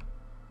quiet.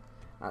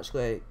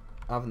 Actually,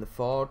 having the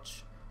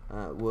forge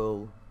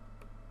will,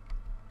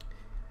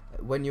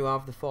 when you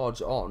have the forge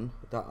on,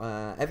 that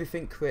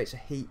everything creates a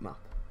heat map.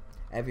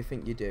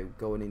 Everything you do,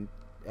 going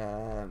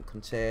in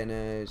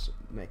containers,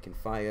 making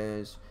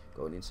fires,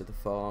 going into the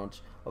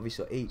forge.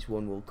 Obviously, each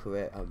one will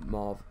create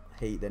more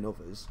heat than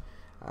others.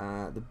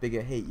 The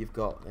bigger heat you've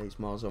got, is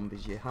more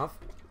zombies you have.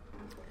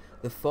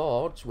 The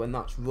forge, when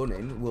that's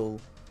running,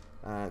 will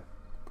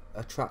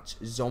attract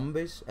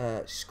zombies,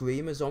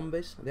 screamer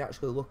zombies. They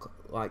actually look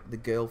like the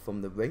girl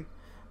from The Ring,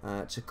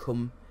 to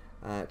come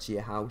to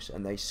your house,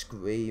 and they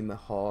scream a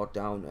horde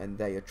down, and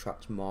they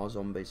attract more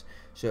zombies.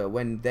 So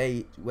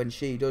when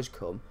she does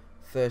come,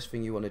 first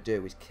thing you want to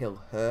do is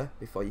kill her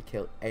before you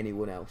kill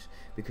anyone else,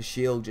 because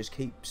she'll just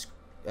keep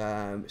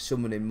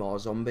summoning more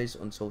zombies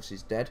until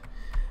she's dead.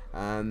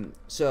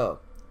 So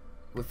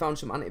we found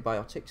some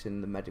antibiotics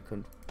in the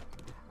medicament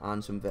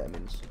and some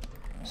vitamins.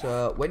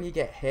 So when you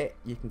get hit,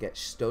 you can get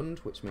stunned,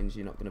 which means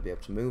you're not going to be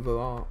able to move a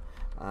lot,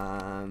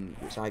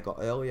 which I got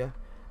earlier,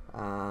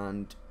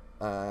 and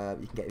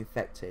you can get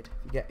infected.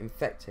 If you get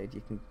infected,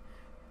 you can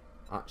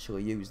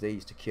actually use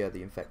these to cure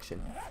the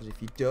infection, because if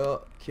you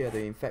don't cure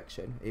the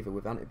infection, either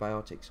with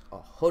antibiotics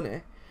or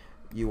honey,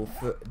 you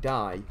will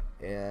die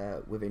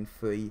within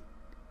 3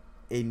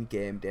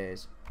 in-game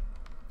days.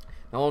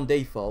 Now on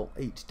default,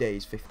 each day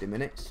is 50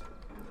 minutes,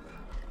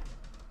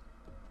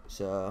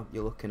 so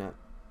you're looking at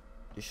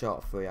just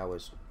short of 3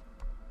 hours,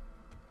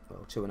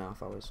 well,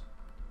 2.5 hours.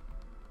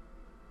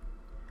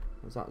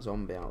 There's that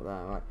zombie out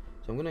there, right?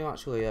 So I'm going to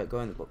actually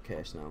go in the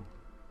bookcase now,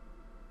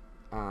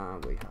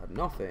 and we had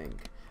nothing.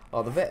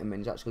 Oh, the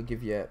vitamins actually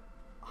give you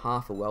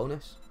half a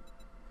wellness,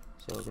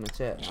 so we're going to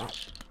take that.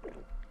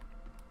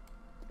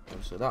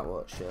 So that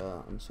won't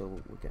show until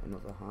we get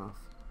another half.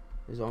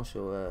 There's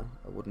also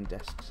a wooden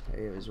desk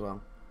here as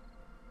well.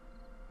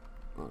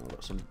 Oh, I've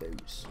got some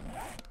boots.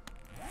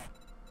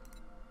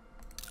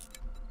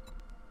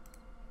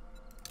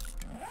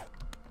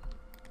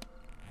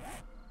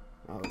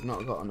 Oh, we've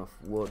not got enough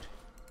wood.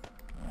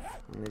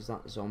 And there's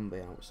that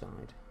zombie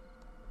outside.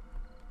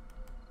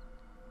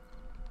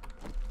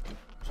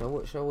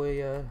 Shall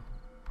we,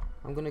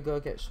 I'm gonna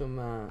go get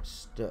some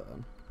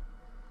stone,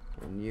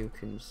 and you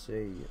can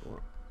see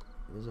what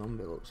the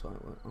zombie looks like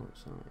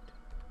outside.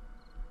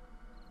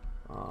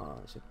 Ah,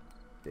 it's a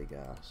big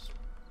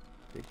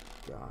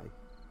guy.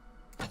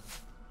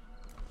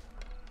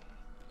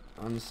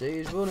 And see,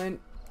 he's running.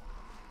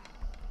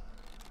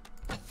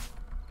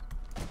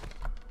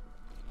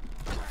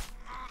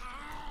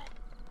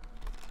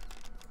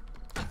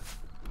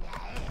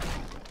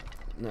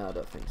 No, I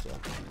don't think so.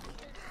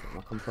 Get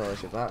my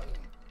composure back.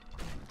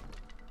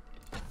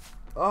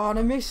 Oh, and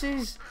he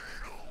misses!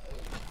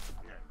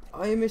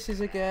 Oh, he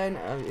misses again.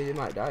 He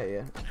might die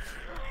here.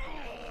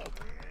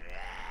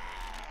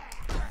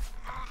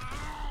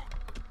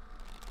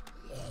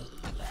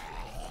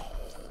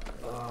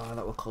 Oh,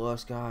 that were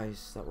close,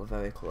 guys. That were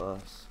very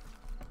close.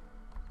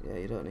 Yeah,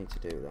 you don't need to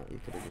do that.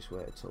 You could have just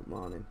waited till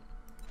morning.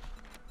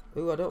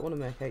 Ooh, I don't want to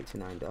make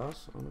 89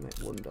 doors. I want to make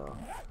 1 door.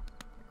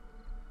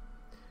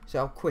 See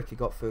how quick he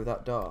got through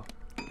that door?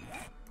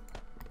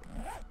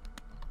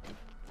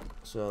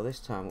 So this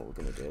time what we're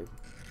going to do,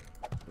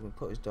 we're going to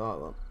put his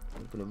door up.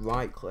 I'm going to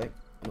right click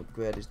and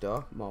upgrade his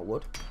door, more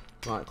wood.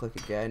 Right click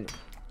again,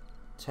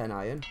 10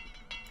 iron.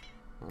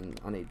 And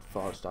I need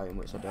forged iron,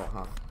 which I don't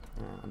have.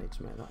 I need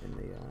to make that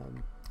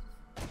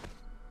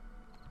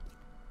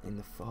in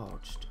the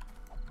forged.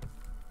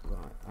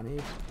 Right, I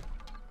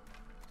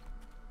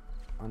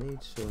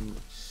need some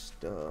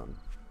stone.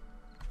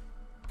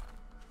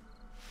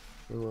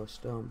 There were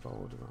stone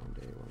balls around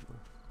here, weren't there?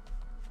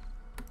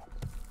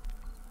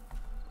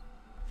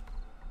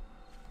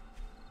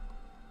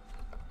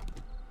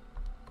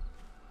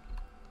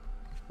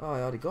 Oh,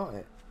 I already got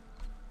it.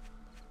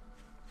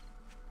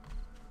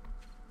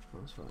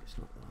 That's why it's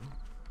not there.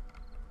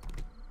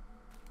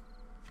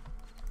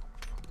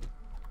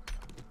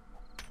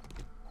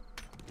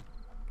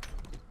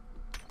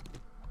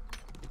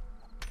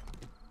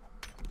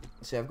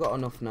 See, I've got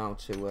enough now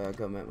to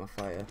go make my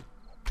fire.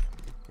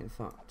 In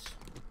fact,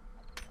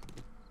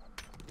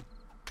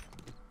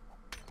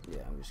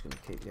 yeah, I'm just going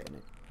to keep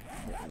getting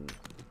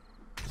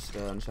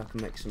stone so I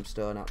can make some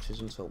stone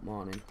axes until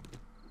morning.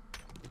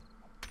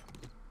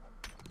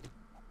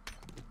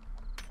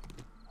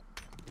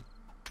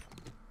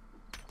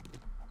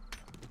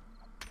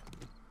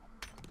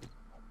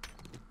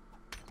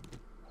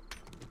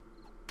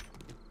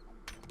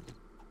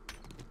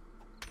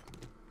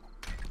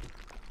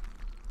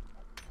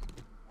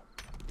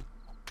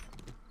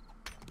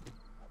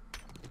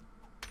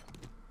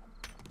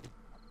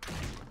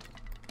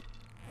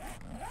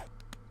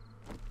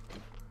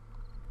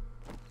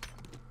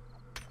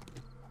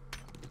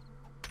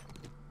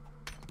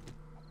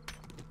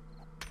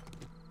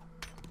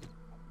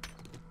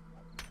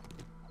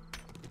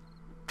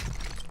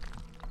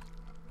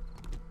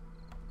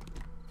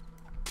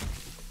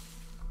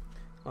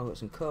 I've got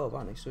some coal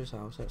right next to his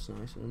house, that's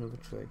nice, and another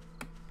tree.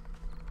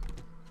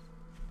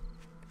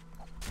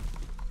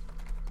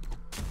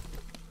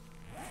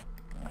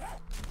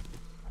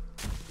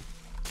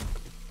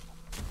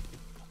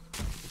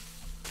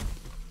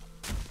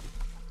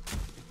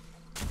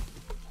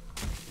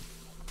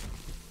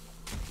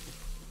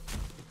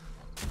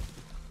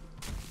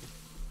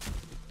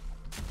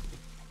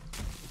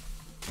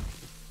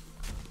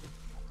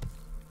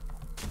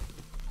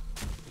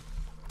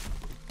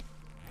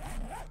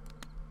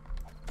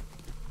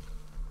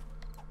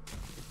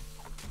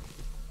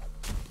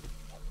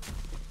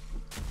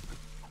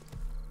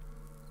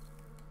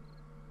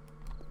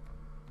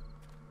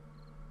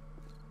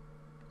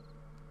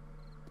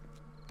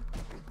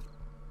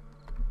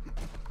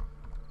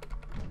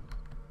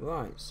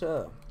 Right,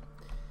 so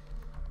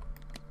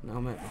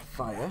now make my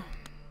fire.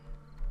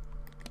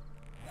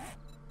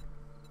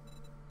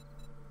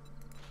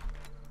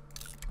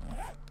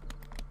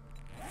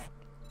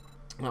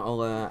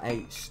 That'll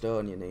 8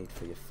 stone you need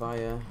for your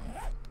fire.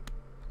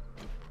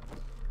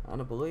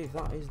 And I believe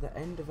that is the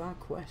end of our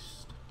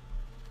quest.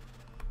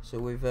 So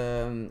we've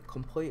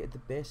completed the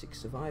basic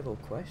survival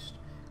quest,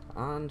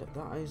 and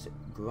that has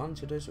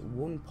granted us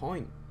 1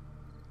 point.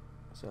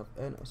 So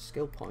I've earned a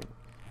skill point,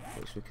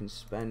 which we can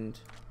spend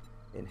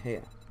in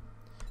here.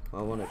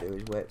 What I want to do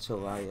is wait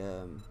till I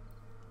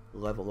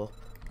level up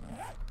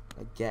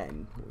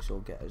again, which will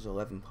get us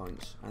 11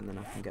 points, and then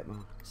I can get my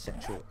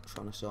sexual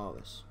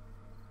Tyrannosaurus.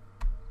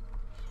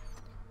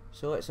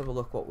 So let's have a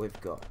look what we've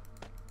got.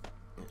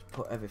 Let's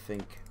put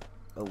everything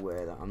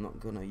away that I'm not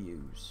going to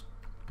use.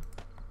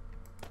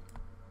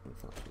 In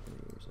fact, we're going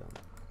to use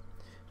that.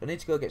 So I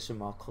need to go get some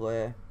more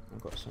clay.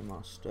 I've got some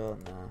more stone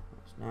there,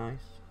 that's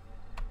nice.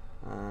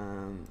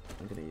 I'm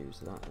going to use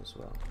that as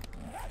well.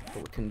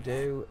 What we can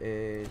do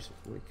is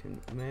we can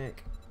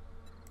make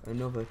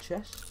another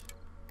chest.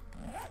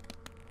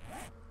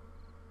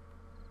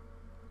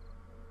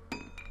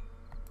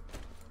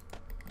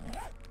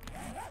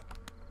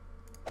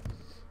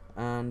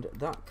 And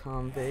that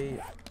can be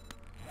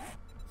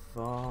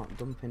for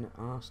dumping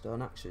our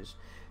stone axes.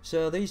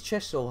 So these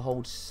chests will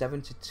hold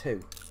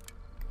 72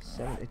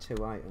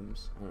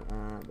 items,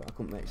 but I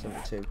couldn't make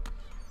 72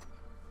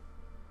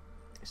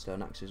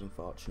 stone axes,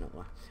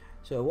 unfortunately.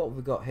 So what have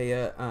we got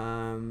here?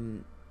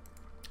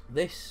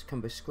 This can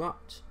be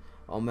scrapped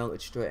or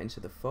melted straight into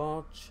the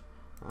forge.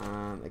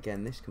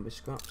 Again, this can be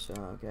scrapped, so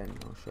again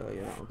I'll show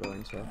you. That'll go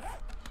into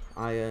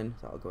iron,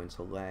 that'll go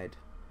into lead,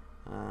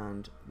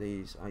 and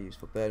these are used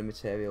for burning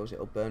materials.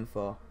 It'll burn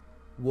for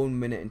 1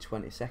 minute and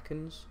 20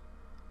 seconds.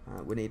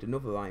 We need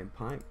another iron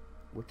pipe.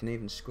 We can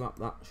even scrap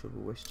that should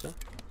we wish to.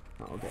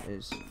 That'll get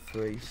us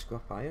 3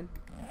 scrap iron.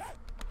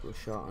 We're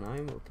short on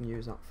iron, but we can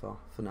use that for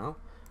now.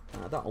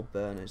 That'll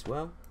burn as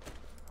well.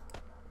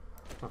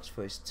 That's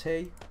for his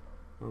tea.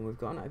 And we've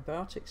got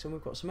antibiotics and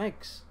we've got some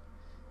eggs.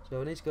 So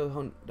we need to go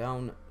hunt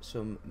down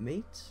some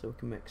meat so we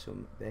can make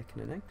some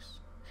bacon and eggs.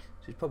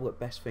 So it's probably the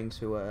best thing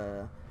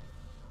to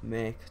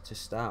make to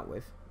start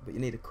with. But you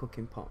need a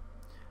cooking pot.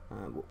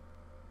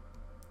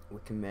 We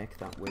can make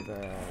that with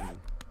the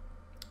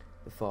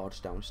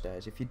forge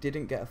downstairs. If you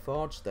didn't get a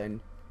forge,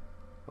 then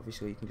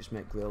obviously you can just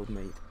make grilled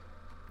meat.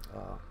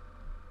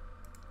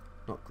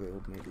 not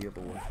grilled meat, the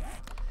other one.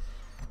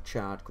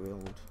 Charred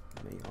grilled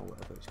meat or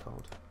whatever it's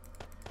called.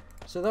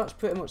 So that's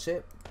pretty much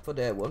it for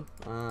day 1.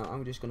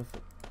 I'm just going to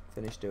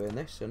finish doing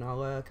this, and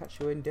I'll catch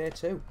you in day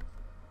 2.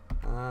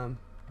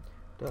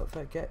 Don't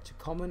forget to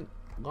comment,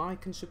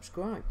 like and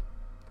subscribe.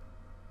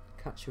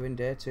 Catch you in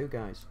day 2,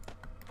 guys.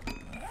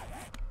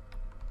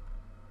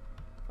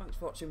 Thanks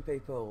for watching,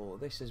 people.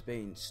 This has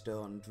been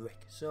Stoned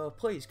Rick. So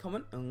please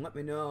comment and let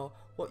me know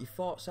what your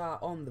thoughts are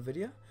on the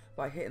video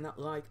by hitting that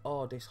like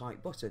or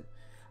dislike button.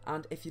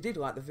 And if you did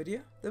like the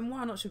video, then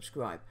why not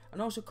subscribe?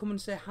 And also come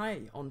and say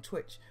hi on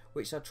Twitch,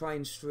 which I try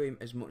and stream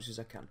as much as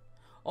I can.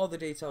 All the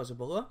details are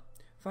below.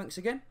 Thanks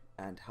again,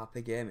 and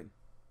happy gaming.